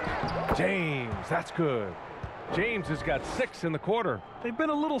 James, that's good. James has got 6 in the quarter. They've been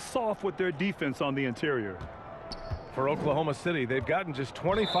a little soft with their defense on the interior. For Oklahoma City, they've gotten just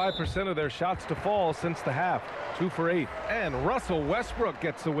 25% of their shots to fall since the half. 2 for 8. And Russell Westbrook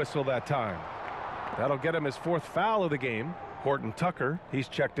gets the whistle that time. That'll get him his 4th foul of the game. Horton Tucker, he's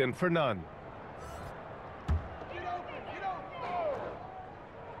checked in for none.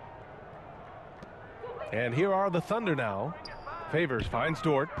 And here are the Thunder now. Favors finds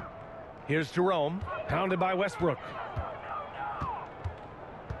Dort. Here's Jerome, pounded by Westbrook.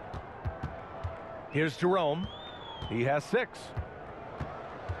 Here's Jerome. He has 6.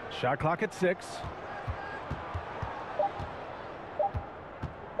 Shot clock at 6.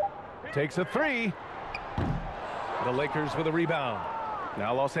 Takes a 3. The Lakers with a rebound.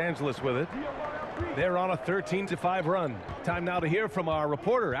 Now Los Angeles with it. They're on a 13-5 run. Time now to hear from our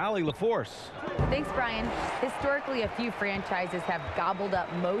reporter, Allie LaForce. Thanks, Brian. Historically, a few franchises have gobbled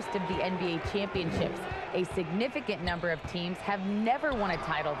up most of the NBA championships. A significant number of teams have never won a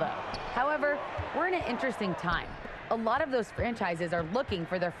title, though. However, we're in an interesting time. A lot of those franchises are looking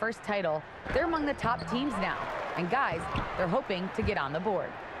for their first title. They're among the top teams now. And guys, they're hoping to get on the board.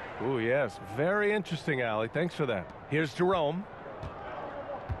 Oh, yes. Very interesting, Allie. Thanks for that. Here's Jerome.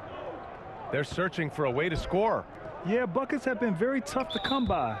 They're searching for a way to score. Yeah, buckets have been very tough to come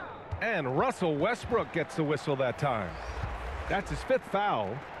by. And Russell Westbrook gets the whistle that time. That's his 5th foul.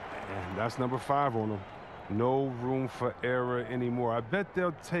 And that's number 5 on him. No room for error anymore. I bet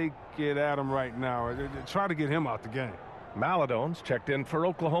they'll take it at him right now. Try to get him out the game. Maladone's checked in for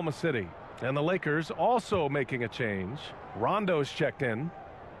Oklahoma City. And the Lakers also making a change. Rondo's checked in.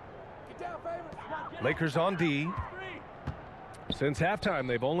 Lakers on D. Since halftime,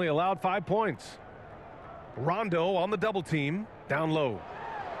 they've only allowed 5 points. Rondo on the double team, down low.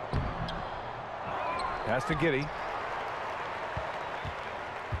 Pass to Giddey.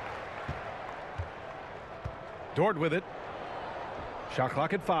 Dort with it. Shot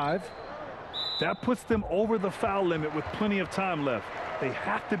clock at 5. That puts them over the foul limit with plenty of time left. They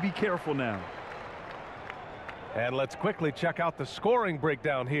have to be careful now. And let's quickly check out the scoring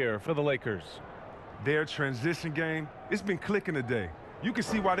breakdown here for the Lakers. Their transition game, it's been clicking today. You can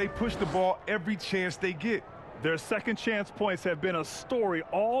see why they push the ball every chance they get. Their second chance points have been a story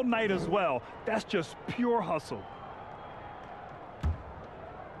all night as well. That's just pure hustle.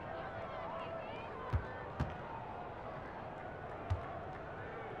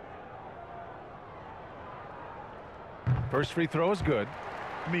 First free throw is good.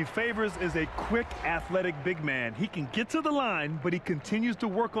 I mean, Favors is a quick, athletic big man. He can get to the line, but he continues to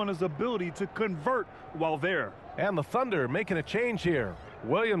work on his ability to convert while there. And the Thunder making a change here.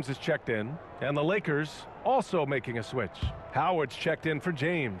 Williams is checked in, and the Lakers also making a switch. Howard's checked in for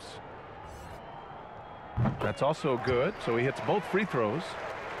James. That's also good, so he hits both free throws.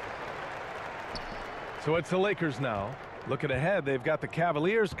 So it's the Lakers now. Looking ahead, they've got the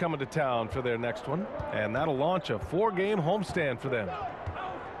Cavaliers coming to town for their next one, and that'll launch a 4-game homestand for them.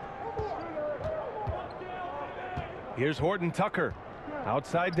 Here's Horton Tucker.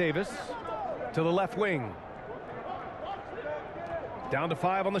 Outside Davis. To the left wing. Down to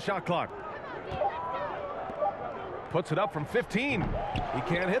 5 on the shot clock. Puts it up from 15. He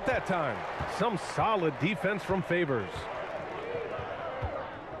can't hit that time. Some solid defense from Favors.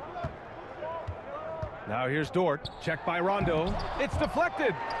 Now here's Dort. Checked by Rondo. It's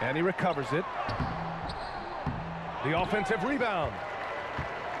deflected. And he recovers it. The offensive rebound.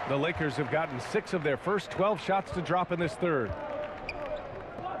 The Lakers have gotten 6 of their first 12 shots to drop in this third.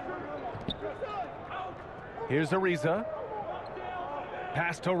 Here's Ariza.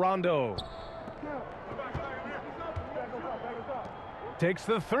 Pass to Rondo. Takes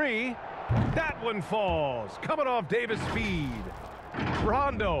the 3. That one falls. Coming off Davis' feed.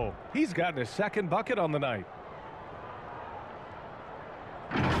 Rondo. He's gotten his second bucket on the night.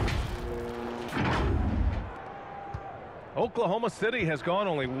 Oklahoma City has gone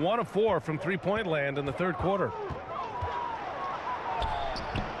only 1 of 4 from three-point land in the third quarter.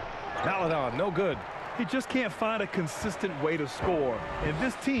 Maladon, no good. He just can't find a consistent way to score, and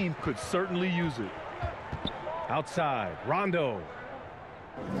this team could certainly use it. Outside, Rondo.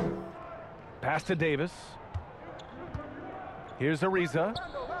 Pass to Davis. Here's Ariza.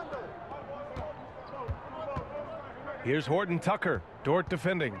 Here's Horton Tucker. Dort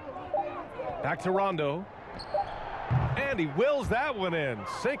defending. Back to Rondo. And he wills that one in,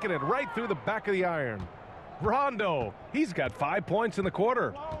 sinking it right through the back of the iron. Rondo, he's got 5 points in the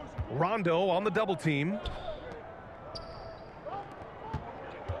quarter. Rondo on the double team.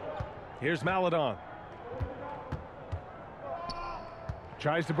 Here's Maladon.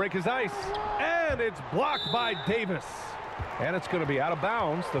 Tries to break his ice, and it's blocked by Davis. And it's going to be out of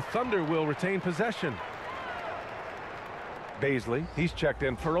bounds. The Thunder will retain possession. Baisley, he's checked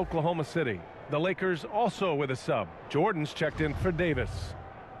in for Oklahoma City. The Lakers also with a sub. Jordan's checked in for Davis.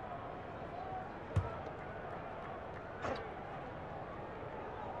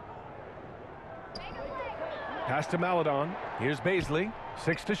 Pass to Maladon. Here's Baisley.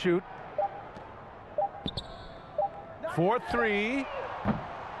 6 to shoot. 4-3.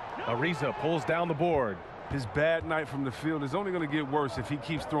 Ariza pulls down the board. His bad night from the field is only going to get worse if he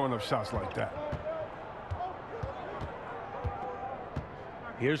keeps throwing up shots like that.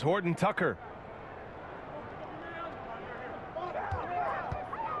 Here's Horton Tucker.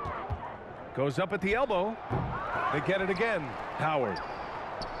 Goes up at the elbow. They get it again. Howard.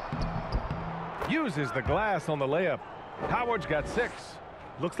 Uses the glass on the layup. Howard's got 6.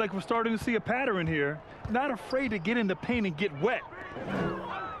 Looks like we're starting to see a pattern here. Not afraid to get in the paint and get wet.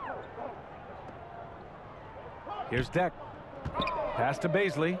 Here's Deck. Pass to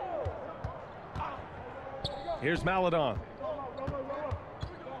Baisley. Here's Maladon.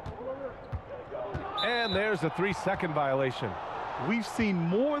 And there's a 3-second violation. We've seen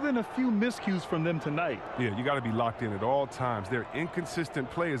more than a few miscues from them tonight. Yeah, you got to be locked in at all times. Their inconsistent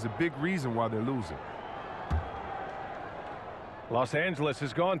play is a big reason why they're losing. Los Angeles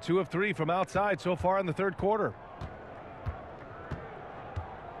has gone 2 of 3 from outside so far in the third quarter.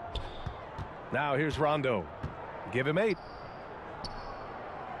 Now here's Rondo. Give him 8.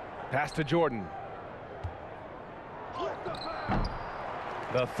 Pass to Jordan.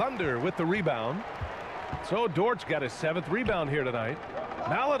 The Thunder with the rebound. So Dort's got his 7th rebound here tonight.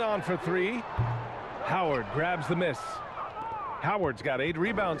 Maladon for 3. Howard grabs the miss. Howard's got 8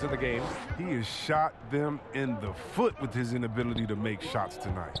 rebounds in the game. He has shot them in the foot with his inability to make shots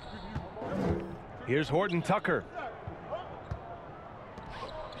tonight. Here's Horton Tucker.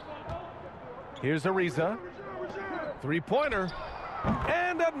 Here's Ariza. 3-pointer.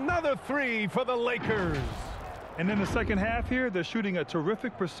 And another 3 for the Lakers. And in the second half here, they're shooting a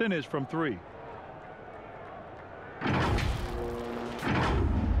terrific percentage from 3.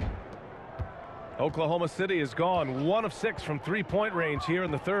 Oklahoma City has gone 1 of 6 from 3-point range here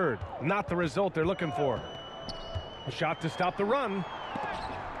in the third. Not the result they're looking for. A shot to stop the run.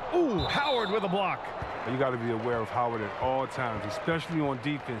 Ooh, Howard with a block. You got to be aware of Howard at all times, especially on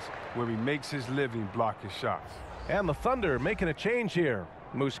defense where he makes his living blocking shots. And the Thunder making a change here.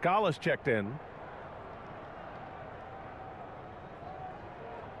 Muscala's checked in.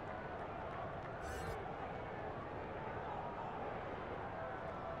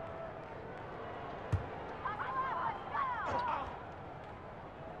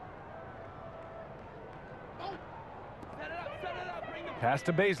 Pass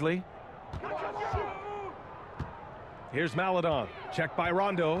to Baisley. Here's Maladon. Checked by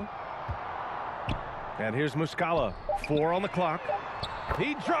Rondo. And here's Muscala. 4 on the clock.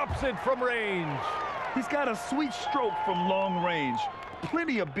 He drops it from range. He's got a sweet stroke from long range.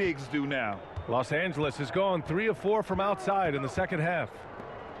 Plenty of bigs do now. Los Angeles has gone 3 of 4 from outside in the second half.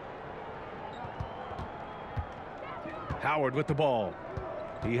 Howard with the ball.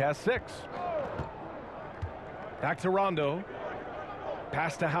 He has 6. Back to Rondo.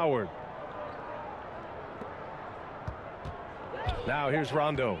 Pass to Howard. Now here's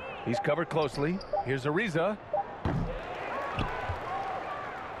Rondo. He's covered closely. Here's Ariza.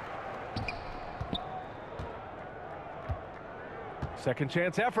 Second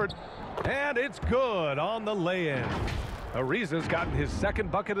chance effort. And it's good on the lay-in. Ariza's gotten his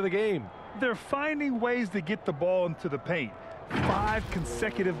second bucket of the game. They're finding ways to get the ball into the paint. 5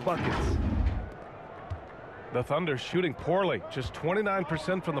 consecutive buckets. The Thunder shooting poorly. Just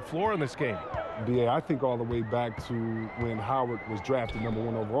 29% from the floor in this game. BA, I think all the way back to when Howard was drafted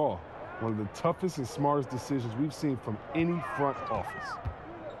 #1 overall. One of the toughest and smartest decisions we've seen from any front office.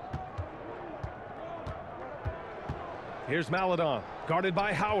 Here's Maledon, guarded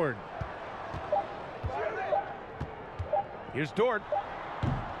by Howard. Here's Dort.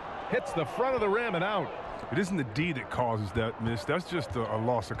 Hits the front of the rim and out. It isn't the D that causes that miss. That's just a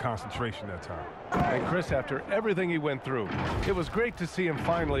loss of concentration that time. And Chris, after everything he went through, it was great to see him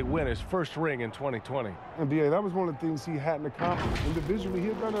finally win his first ring in 2020. And BA, that was one of the things he hadn't accomplished. Individually, he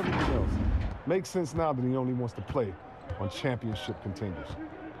had done everything else. Makes sense now that he only wants to play on championship contenders.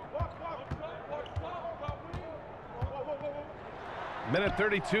 Minute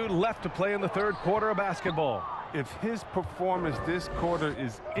 32 left to play in the third quarter of basketball. If his performance this quarter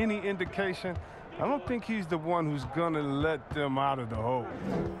is any indication, I don't think he's the one who's going to let them out of the hole.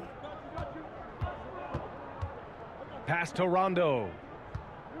 Pass to Rondo.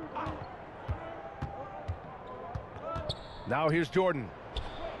 Now here's Jordan.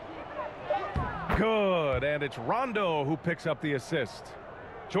 Good, and it's Rondo who picks up the assist.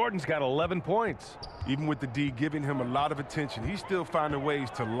 Jordan's got 11 points. Even with the D giving him a lot of attention, he's still finding ways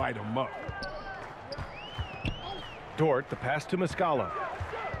to light him up. Dort, the pass to Muscala.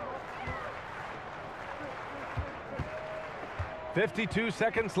 52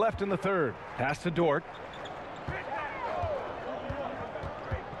 seconds left in the third. Pass to Dort.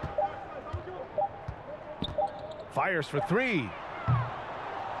 Fires for three.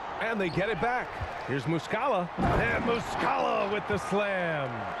 And they get it back. Here's Muscala. And Muscala with the slam.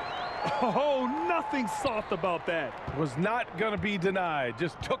 Oh, nothing soft about that. Was not going to be denied.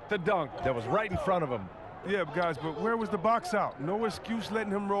 Just took the dunk that was right in front of him. Yeah, guys, but where was the box out? No excuse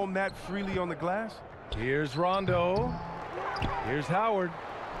letting him roam that freely on the glass? Here's Rondo. Here's Howard.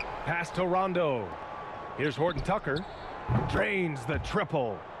 Pass to Rondo. Here's Horton Tucker. Drains the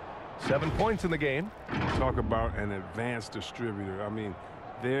triple. 7 points in the game. Talk about an advanced distributor. I mean,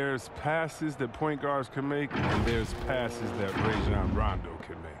 there's passes that point guards can make, and there's passes that Rajon Rondo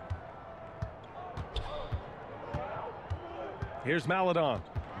can make. Here's Maledon.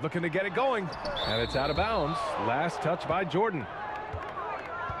 Looking to get it going. And it's out of bounds. Last touch by Jordan.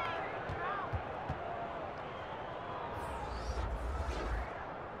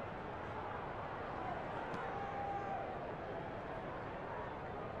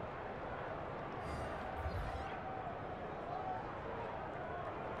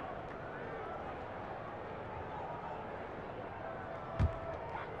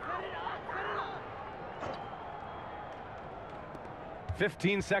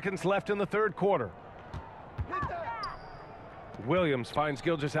 .15 seconds left in the third quarter. Williams finds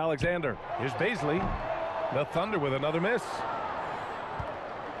Gilgeous-Alexander. Here's Baisley. The Thunder with another miss.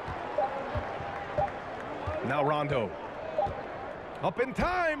 Now Rondo. Up in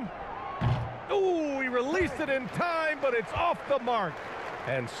time. Ooh, he released it in time, but it's off the mark.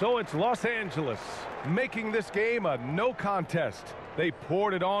 And so it's Los Angeles making this game a no contest. They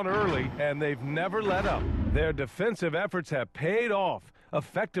poured it on early, and they've never let up. Their defensive efforts have paid off,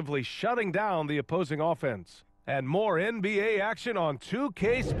 effectively shutting down the opposing offense. And more NBA action on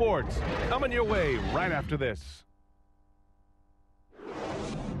 2K Sports coming your way right after this.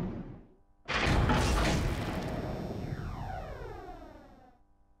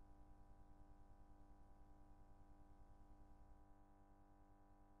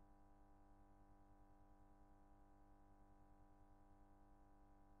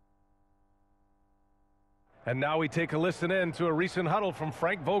 And now we take a listen in to a recent huddle from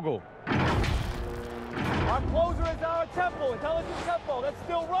Frank Vogel. Our closer is our tempo, intelligent tempo. Let's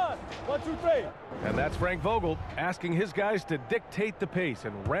still run. 1, 2, 3. And that's Frank Vogel asking his guys to dictate the pace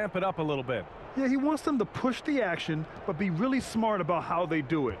and ramp it up a little bit. Yeah, he wants them to push the action, but be really smart about how they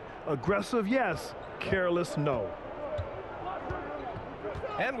do it. Aggressive, yes. Careless, no.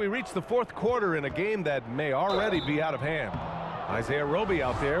 And we reach the fourth quarter in a game that may already be out of hand. Isaiah Roby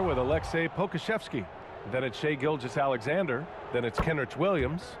out there with Alexei Pokusevski. Then it's Shai Gilgeous-Alexander. Then it's Kenrich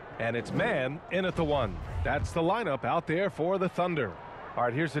Williams. And it's man in at the one. That's the lineup out there for the Thunder. All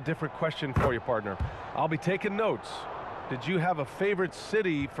right, here's a different question for you, partner. I'll be taking notes. Did you have a favorite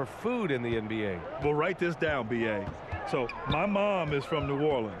city for food in the NBA? Well, write this down, B.A. So my mom is from New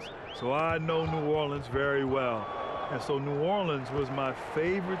Orleans, so I know New Orleans very well. And so New Orleans was my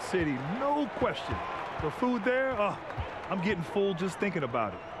favorite city, no question. The food there, oh, I'm getting full just thinking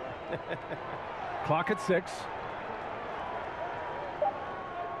about it. Clock at 6.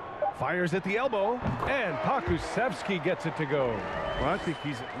 Fires at the elbow, and Pakusevski gets it to go. Well, I think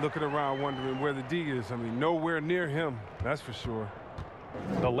he's looking around wondering where the D is. I mean, nowhere near him, that's for sure.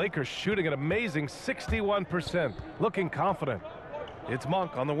 The Lakers shooting an amazing 61%, looking confident. It's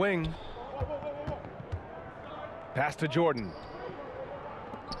Monk on the wing. Pass to Jordan.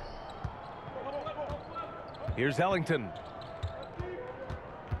 Here's Ellington.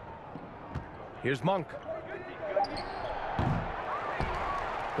 Here's Monk.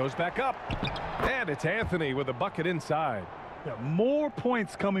 Goes back up. And it's Anthony with a bucket inside. Yeah, more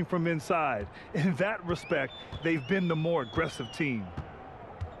points coming from inside. In that respect, they've been the more aggressive team.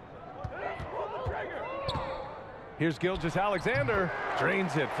 Here's Gilgeous-Alexander.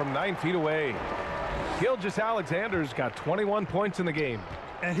 Drains it from 9 feet away. Gilgeous-Alexander's got 21 points in the game.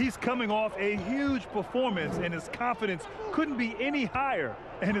 And he's coming off a huge performance, and his confidence couldn't be any higher.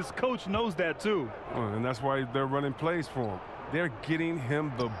 And his coach knows that, too. And that's why they're running plays for him. They're getting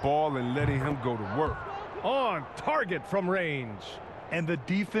him the ball and letting him go to work. On target from range. And the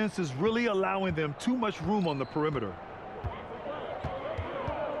defense is really allowing them too much room on the perimeter.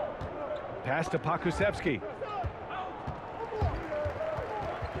 Pass to Pakusevski.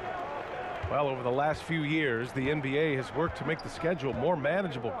 Well, over the last few years, the NBA has worked to make the schedule more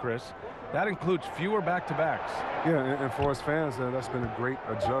manageable, Chris. That includes fewer back-to-backs. Yeah, and for us fans, that's been a great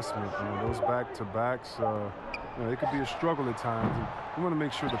adjustment. Those back-to-backs, it could be a struggle at times. And we want to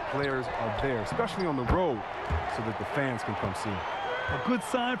make sure the players are there, especially on the road, so that the fans can come see them. A good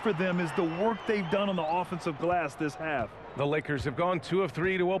sign for them is the work they've done on the offensive glass this half. The Lakers have gone 2 of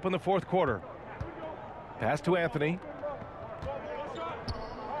 3 to open the fourth quarter. Pass to Anthony.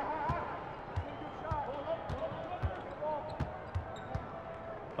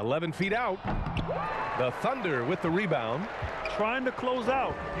 "11 feet out." The Thunder with the rebound. Trying to close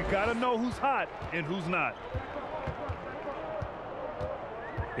out. You got to know who's hot and who's not.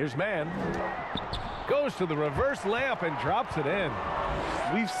 Here's Mann. Goes to the reverse layup and drops it in.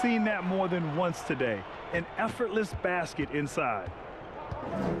 We've seen that more than once today. An effortless basket inside.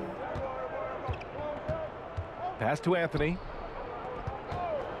 Pass to Anthony.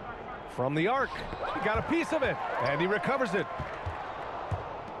 From the arc. He got a piece of it, and he recovers it.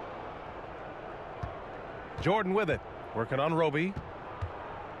 Jordan with it. Working on Roby.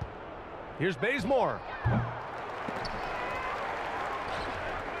 Here's Bazemore.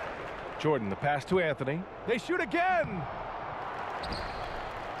 Jordan, the pass to Anthony. They shoot again.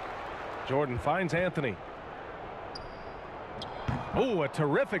 Jordan finds Anthony. Oh, a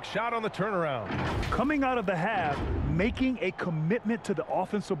terrific shot on the turnaround. Coming out of the half, making a commitment to the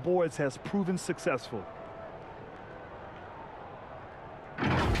offensive boards has proven successful.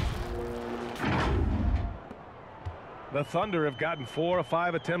 The Thunder have gotten 4 of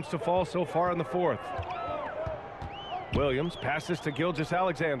 5 attempts to fall so far in the fourth. Williams passes to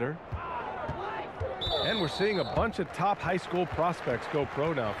Gilgeous-Alexander. And we're seeing a bunch of top high school prospects go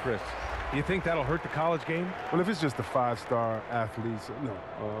pro now, Chris. Do you think that'll hurt the college game? Well, if it's just the 5-star athletes,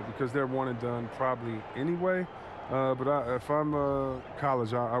 no, because they're one and done probably anyway. But if I'm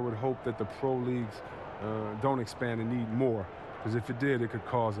college, I would hope that the pro leagues don't expand and need more, because if it did, it could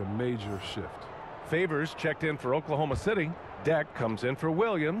cause a major shift. Favors checked in for Oklahoma City. Deck comes in for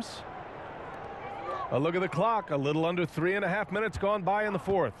Williams. A look at the clock. A little under 3.5 minutes gone by in the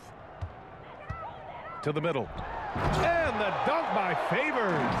fourth. To the middle. And the dunk by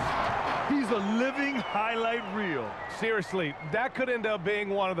Favors. He's a living highlight reel. Seriously, that could end up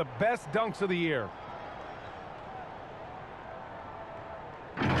being one of the best dunks of the year.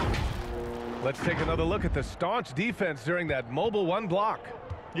 Let's take another look at the staunch defense during that mobile 1 block.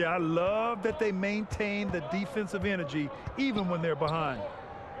 Yeah, I love that they maintain the defensive energy even when they're behind.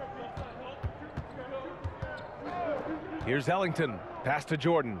 Here's Ellington. Pass to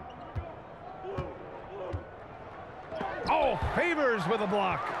Jordan. Oh, Favors with a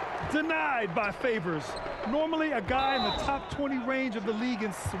block. Denied by Favors. Normally a guy in the top 20 range of the league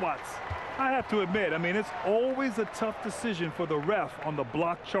in swats. I have to admit, it's always a tough decision for the ref on the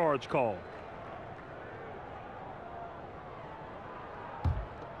block charge call.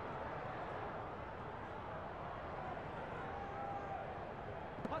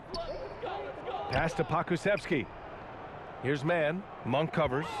 Pass to Pakusevski. Here's Mann. Monk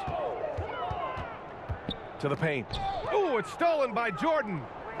covers. To the paint. Oh, it's stolen by Jordan.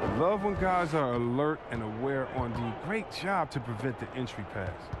 I love when guys are alert and aware on D. Great job to prevent the entry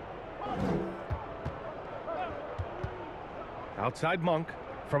pass. Outside Monk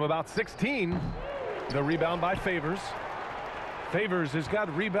from about 16. The rebound by Favors. Favors has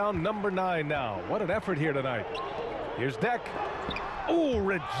got rebound number 9 now. What an effort here tonight. Here's Deck. Oh,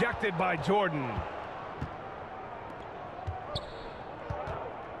 rejected by Jordan.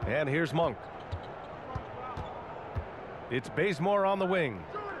 And here's Monk. It's Bazemore on the wing.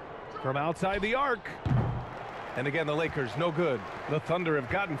 From outside the arc. And again, the Lakers, no good. The Thunder have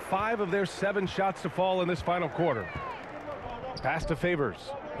gotten 5 of their 7 shots to fall in this final quarter. Pass to Favors.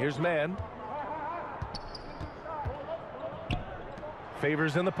 Here's Mann.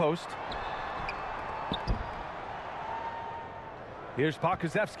 Favors in the post. Here's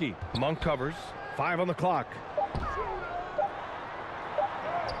Pokusevski. Monk covers. 5 on the clock.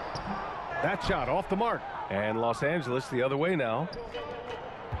 That shot off the mark. And Los Angeles the other way now.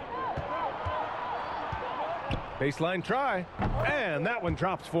 Baseline try. And that one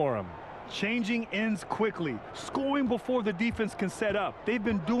drops for him. Changing ends quickly, scoring before the defense can set up. They've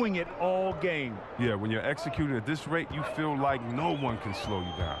been doing it all game. Yeah, when you're executing at this rate, you feel like no one can slow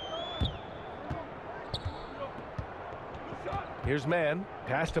you down. Here's Mann.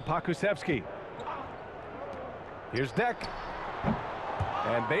 Pass to Pokusevski. Here's Deck.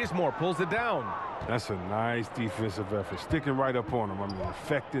 And Bazemore pulls it down. That's a nice defensive effort. Sticking right up on him. I mean,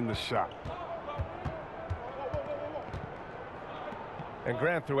 affecting the shot. And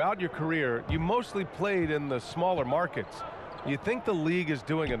Grant, throughout your career, you mostly played in the smaller markets. You think the league is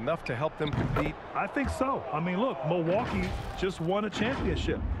doing enough to help them compete? I think so. I mean, look, Milwaukee just won a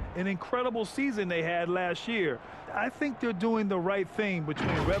championship. An incredible season they had last year. I think they're doing the right thing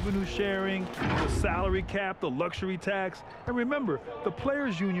between revenue sharing, the salary cap, the luxury tax. And remember, the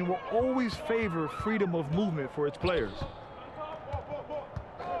players union will always favor freedom of movement for its players.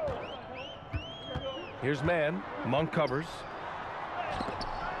 Here's Mann. Monk covers.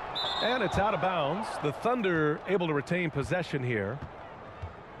 And it's out of bounds. The Thunder able to retain possession here.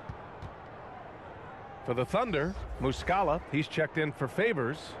 For the Thunder, Muscala, he's checked in for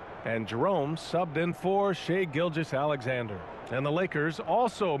Favors. And Jerome subbed in for Shai Gilgeous-Alexander. And the Lakers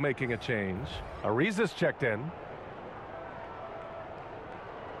also making a change. Ariza's checked in.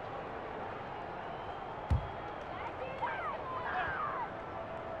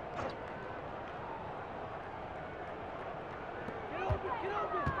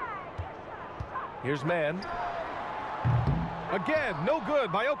 Here's Mann. Again, no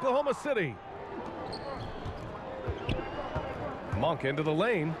good by Oklahoma City. Monk into the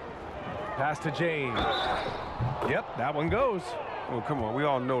lane. Pass to James. Yep, that one goes. Well, come on. We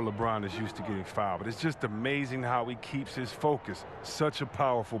all know LeBron is used to getting fouled, but it's just amazing how he keeps his focus. Such a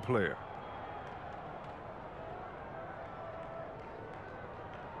powerful player.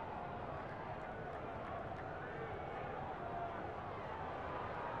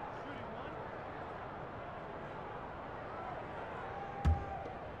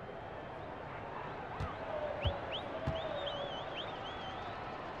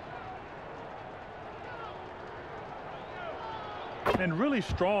 And really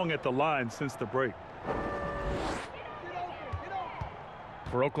strong at the line since the break.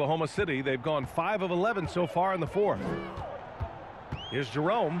 For Oklahoma City, they've gone 5 of 11 so far in the fourth. Here's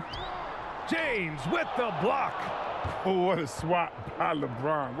Jerome. James with the block. Oh, what a swat by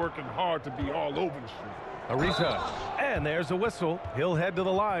LeBron, working hard to be all over the street. Ariza. And there's a whistle. He'll head to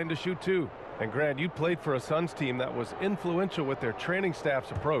the line to shoot 2. And Grant, you played for a Suns team that was influential with their training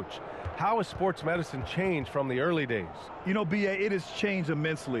staff's approach. How has sports medicine changed from the early days? You know, B.A., it has changed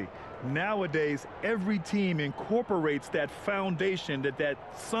immensely. Nowadays, every team incorporates that foundation that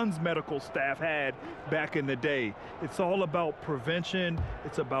Suns medical staff had back in the day. It's all about prevention.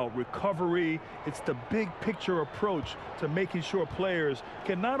 It's about recovery. It's the big picture approach to making sure players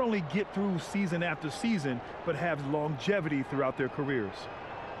can not only get through season after season, but have longevity throughout their careers.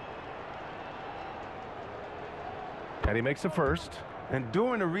 And he makes the first. And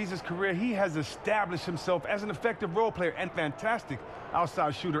during Ariza's career, he has established himself as an effective role player and fantastic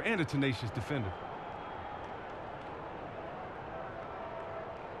outside shooter and a tenacious defender.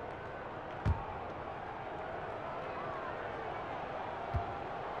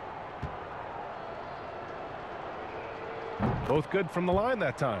 Both good from the line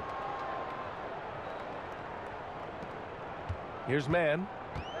that time. Here's Mann.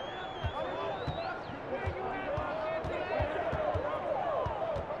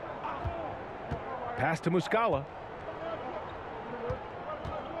 Pass to Muscala.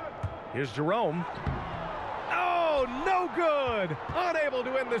 Here's Jerome. Oh, no good. Unable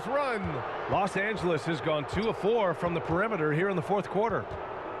to end this run. Los Angeles has gone 2 of 4 from the perimeter here in the fourth quarter.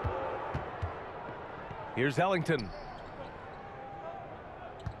 Here's Ellington.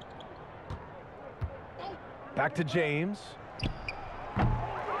 Back to James.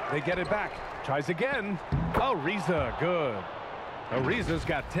 They get it back. Tries again. Ariza, good. Ariza's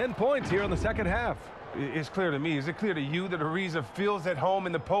got 10 points here in the second half. It's clear to me. Is it clear to you that Ariza feels at home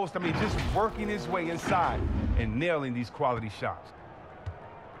in the post? I mean, just working his way inside and nailing these quality shots.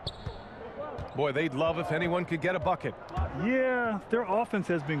 Boy, they'd love if anyone could get a bucket. Yeah, their offense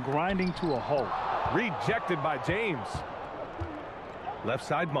has been grinding to a halt. Rejected by James. Left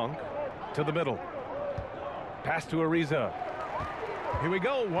side Monk to the middle. Pass to Ariza. Here we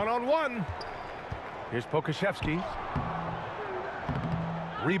go, one-on-one. Here's Pokashevsky.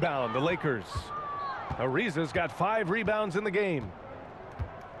 Rebound, the Lakers. Ariza's got 5 rebounds in the game.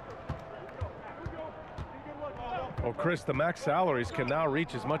 Well, Chris, the max salaries can now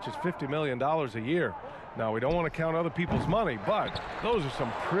reach as much as $50 million a year. Now, we don't want to count other people's money, but those are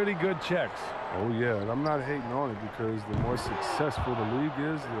some pretty good checks. Oh, yeah, and I'm not hating on it because the more successful the league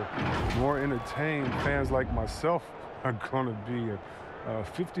is, the more entertained fans like myself are going to be.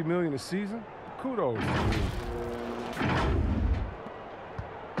 $50 million a season? Kudos to me.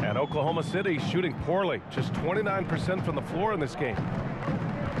 And Oklahoma City shooting poorly, just 29% from the floor in this game.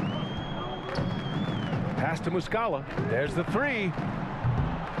 Pass to Muscala. There's the 3.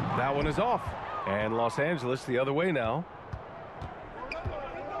 That one is off. And Los Angeles the other way now.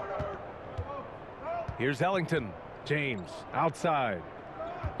 Here's Ellington. James outside.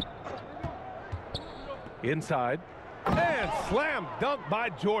 Inside. And slam dunk by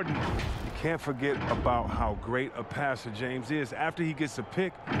Jordan. You can't forget about how great a passer James is. After he gets a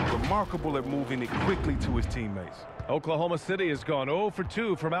pick, remarkable at moving it quickly to his teammates. Oklahoma City has gone 0 for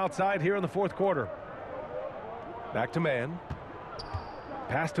 2 from outside here in the fourth quarter. Back to man.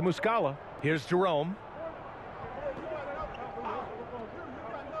 Pass to Muscala. Here's Jerome.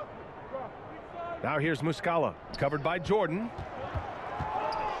 Now here's Muscala. Covered by Jordan.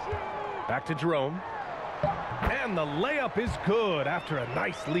 Back to Jerome. And the layup is good after a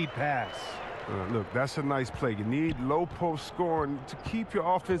nice lead pass. Look, that's a nice play. You need low post scoring to keep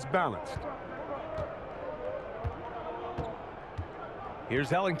your offense balanced.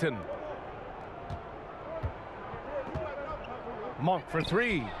 Here's Ellington. Monk for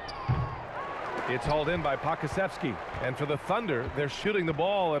 3. It's hauled in by Pokasevsky. And for the Thunder, they're shooting the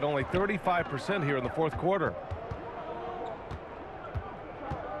ball at only 35% here in the fourth quarter.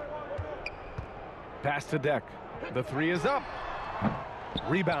 Pass to Deck. The 3 is up.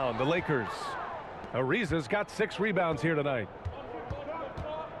 Rebound, the Lakers. Ariza's got 6 rebounds here tonight.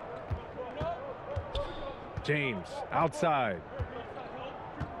 James outside.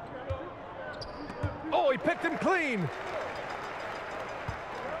 Oh, he picked him clean.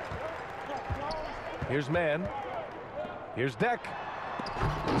 Here's man. Here's Deck.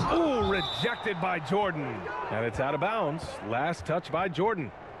 Ooh, rejected by Jordan. And it's out of bounds. Last touch by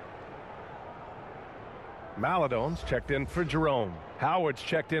Jordan. Maladone's checked in for Jerome. Howard's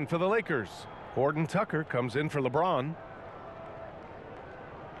checked in for the Lakers. Horton Tucker comes in for LeBron.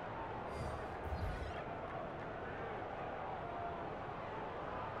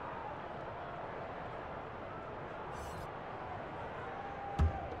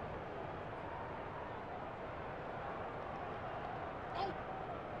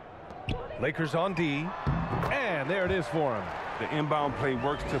 Lakers on D. And there it is for him. The inbound play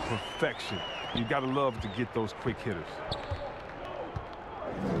works to perfection. You got to love to get those quick hitters.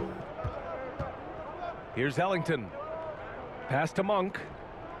 Here's Ellington. Pass to Monk.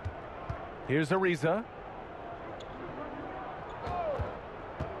 Here's Ariza.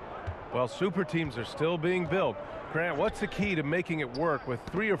 Well, super teams are still being built. Grant, what's the key to making it work with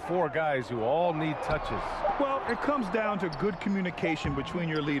 3 or 4 guys who all need touches? Well, it comes down to good communication between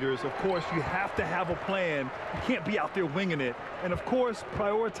your leaders. Of course, you have to have a plan. You can't be out there winging it. And of course,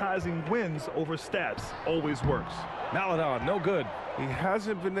 prioritizing wins over stats always works. Maladon, no good. He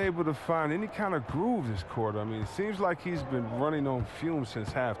hasn't been able to find any kind of groove this quarter. I mean, it seems like he's been running on fumes since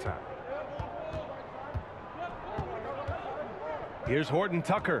halftime. Here's Horton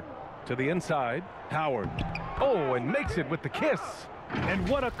Tucker to the inside. Howard. Oh, and makes it with the kiss. And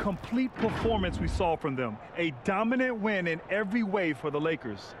what a complete performance we saw from them. A dominant win in every way for the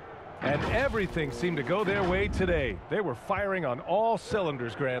Lakers. And everything seemed to go their way today. They were firing on all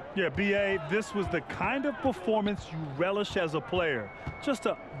cylinders, Grant. Yeah, B.A., this was the kind of performance you relish as a player. Just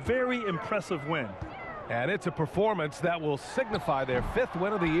a very impressive win. And it's a performance that will signify their 5th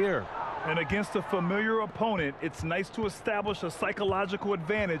win of the year. And against a familiar opponent, it's nice to establish a psychological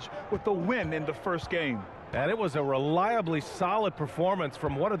advantage with the win in the first game. And it was a reliably solid performance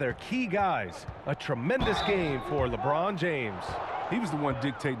from one of their key guys. A tremendous game for LeBron James. He was the one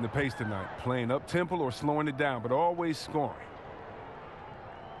dictating the pace tonight, playing up-tempo or slowing it down, but always scoring.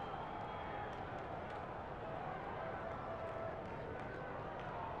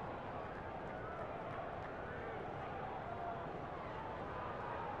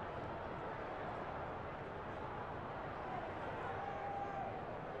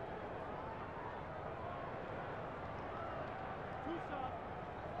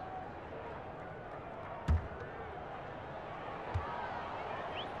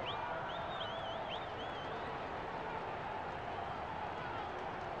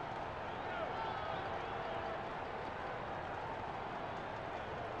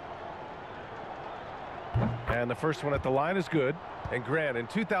 And the first one at the line is good. And Grant, in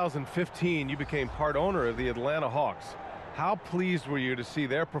 2015, you became part owner of the Atlanta Hawks. How pleased were you to see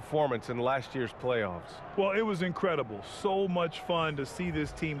their performance in last year's playoffs? Well, it was incredible. So much fun to see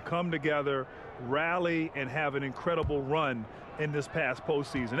this team come together, rally, and have an incredible run in this past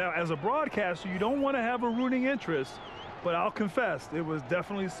postseason. Now, as a broadcaster, you don't want to have a rooting interest, but I'll confess, it was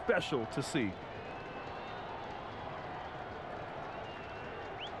definitely special to see.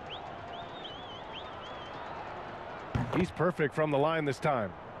 He's perfect from the line this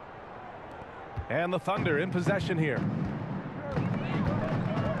time. And the Thunder in possession here.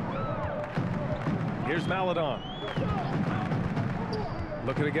 Here's Maledon.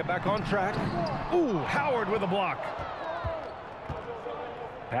 Looking to get back on track. Ooh, Howard with a block.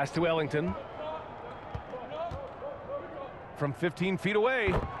 Pass to Ellington. From 15 feet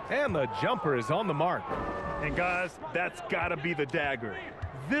away. And the jumper is on the mark. And guys, that's got to be the dagger.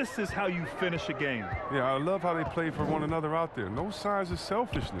 This is how you finish a game. Yeah, I love how they play for one another out there. No signs of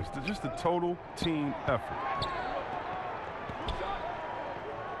selfishness. They're just a total team effort.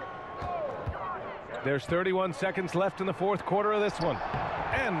 There's 31 seconds left in the fourth quarter of this one.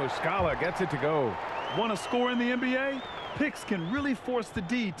 And Muscala gets it to go. Want to score in the NBA? Picks can really force the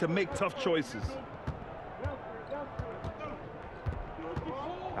D to make tough choices.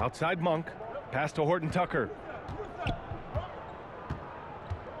 Outside Monk. Pass to Horton Tucker.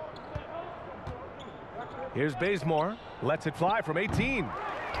 Here's Bazemore. Lets it fly from 18.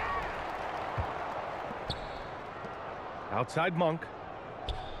 Outside Monk.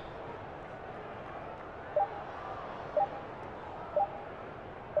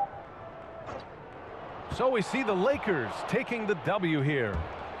 So we see the Lakers taking the W here.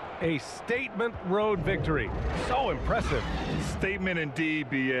 A statement road victory. So impressive. Statement indeed,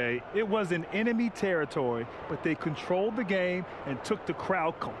 BA. It was in enemy territory, but they controlled the game and took the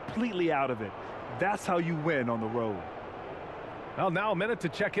crowd completely out of it. That's how you win on the road. Well, now a minute to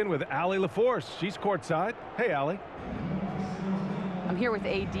check in with Allie LaForce. She's courtside. Hey, Allie. I'm here with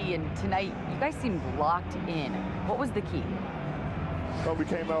AD, and tonight you guys seemed locked in. What was the key? So we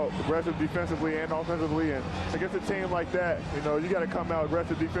came out aggressive defensively and offensively, and against a team like that, you know, you got to come out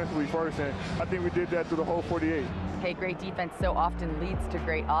aggressive defensively first, and I think we did that through the whole 48. Hey, great defense so often leads to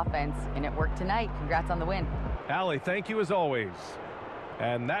great offense, and it worked tonight. Congrats on the win. Allie, thank you as always.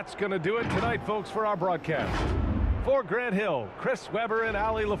 And that's going to do it tonight, folks, for our broadcast. For Grant Hill, Chris Webber, and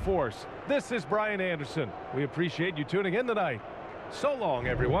Allie LaForce, this is Brian Anderson. We appreciate you tuning in tonight. So long,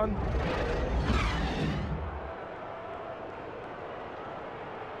 everyone.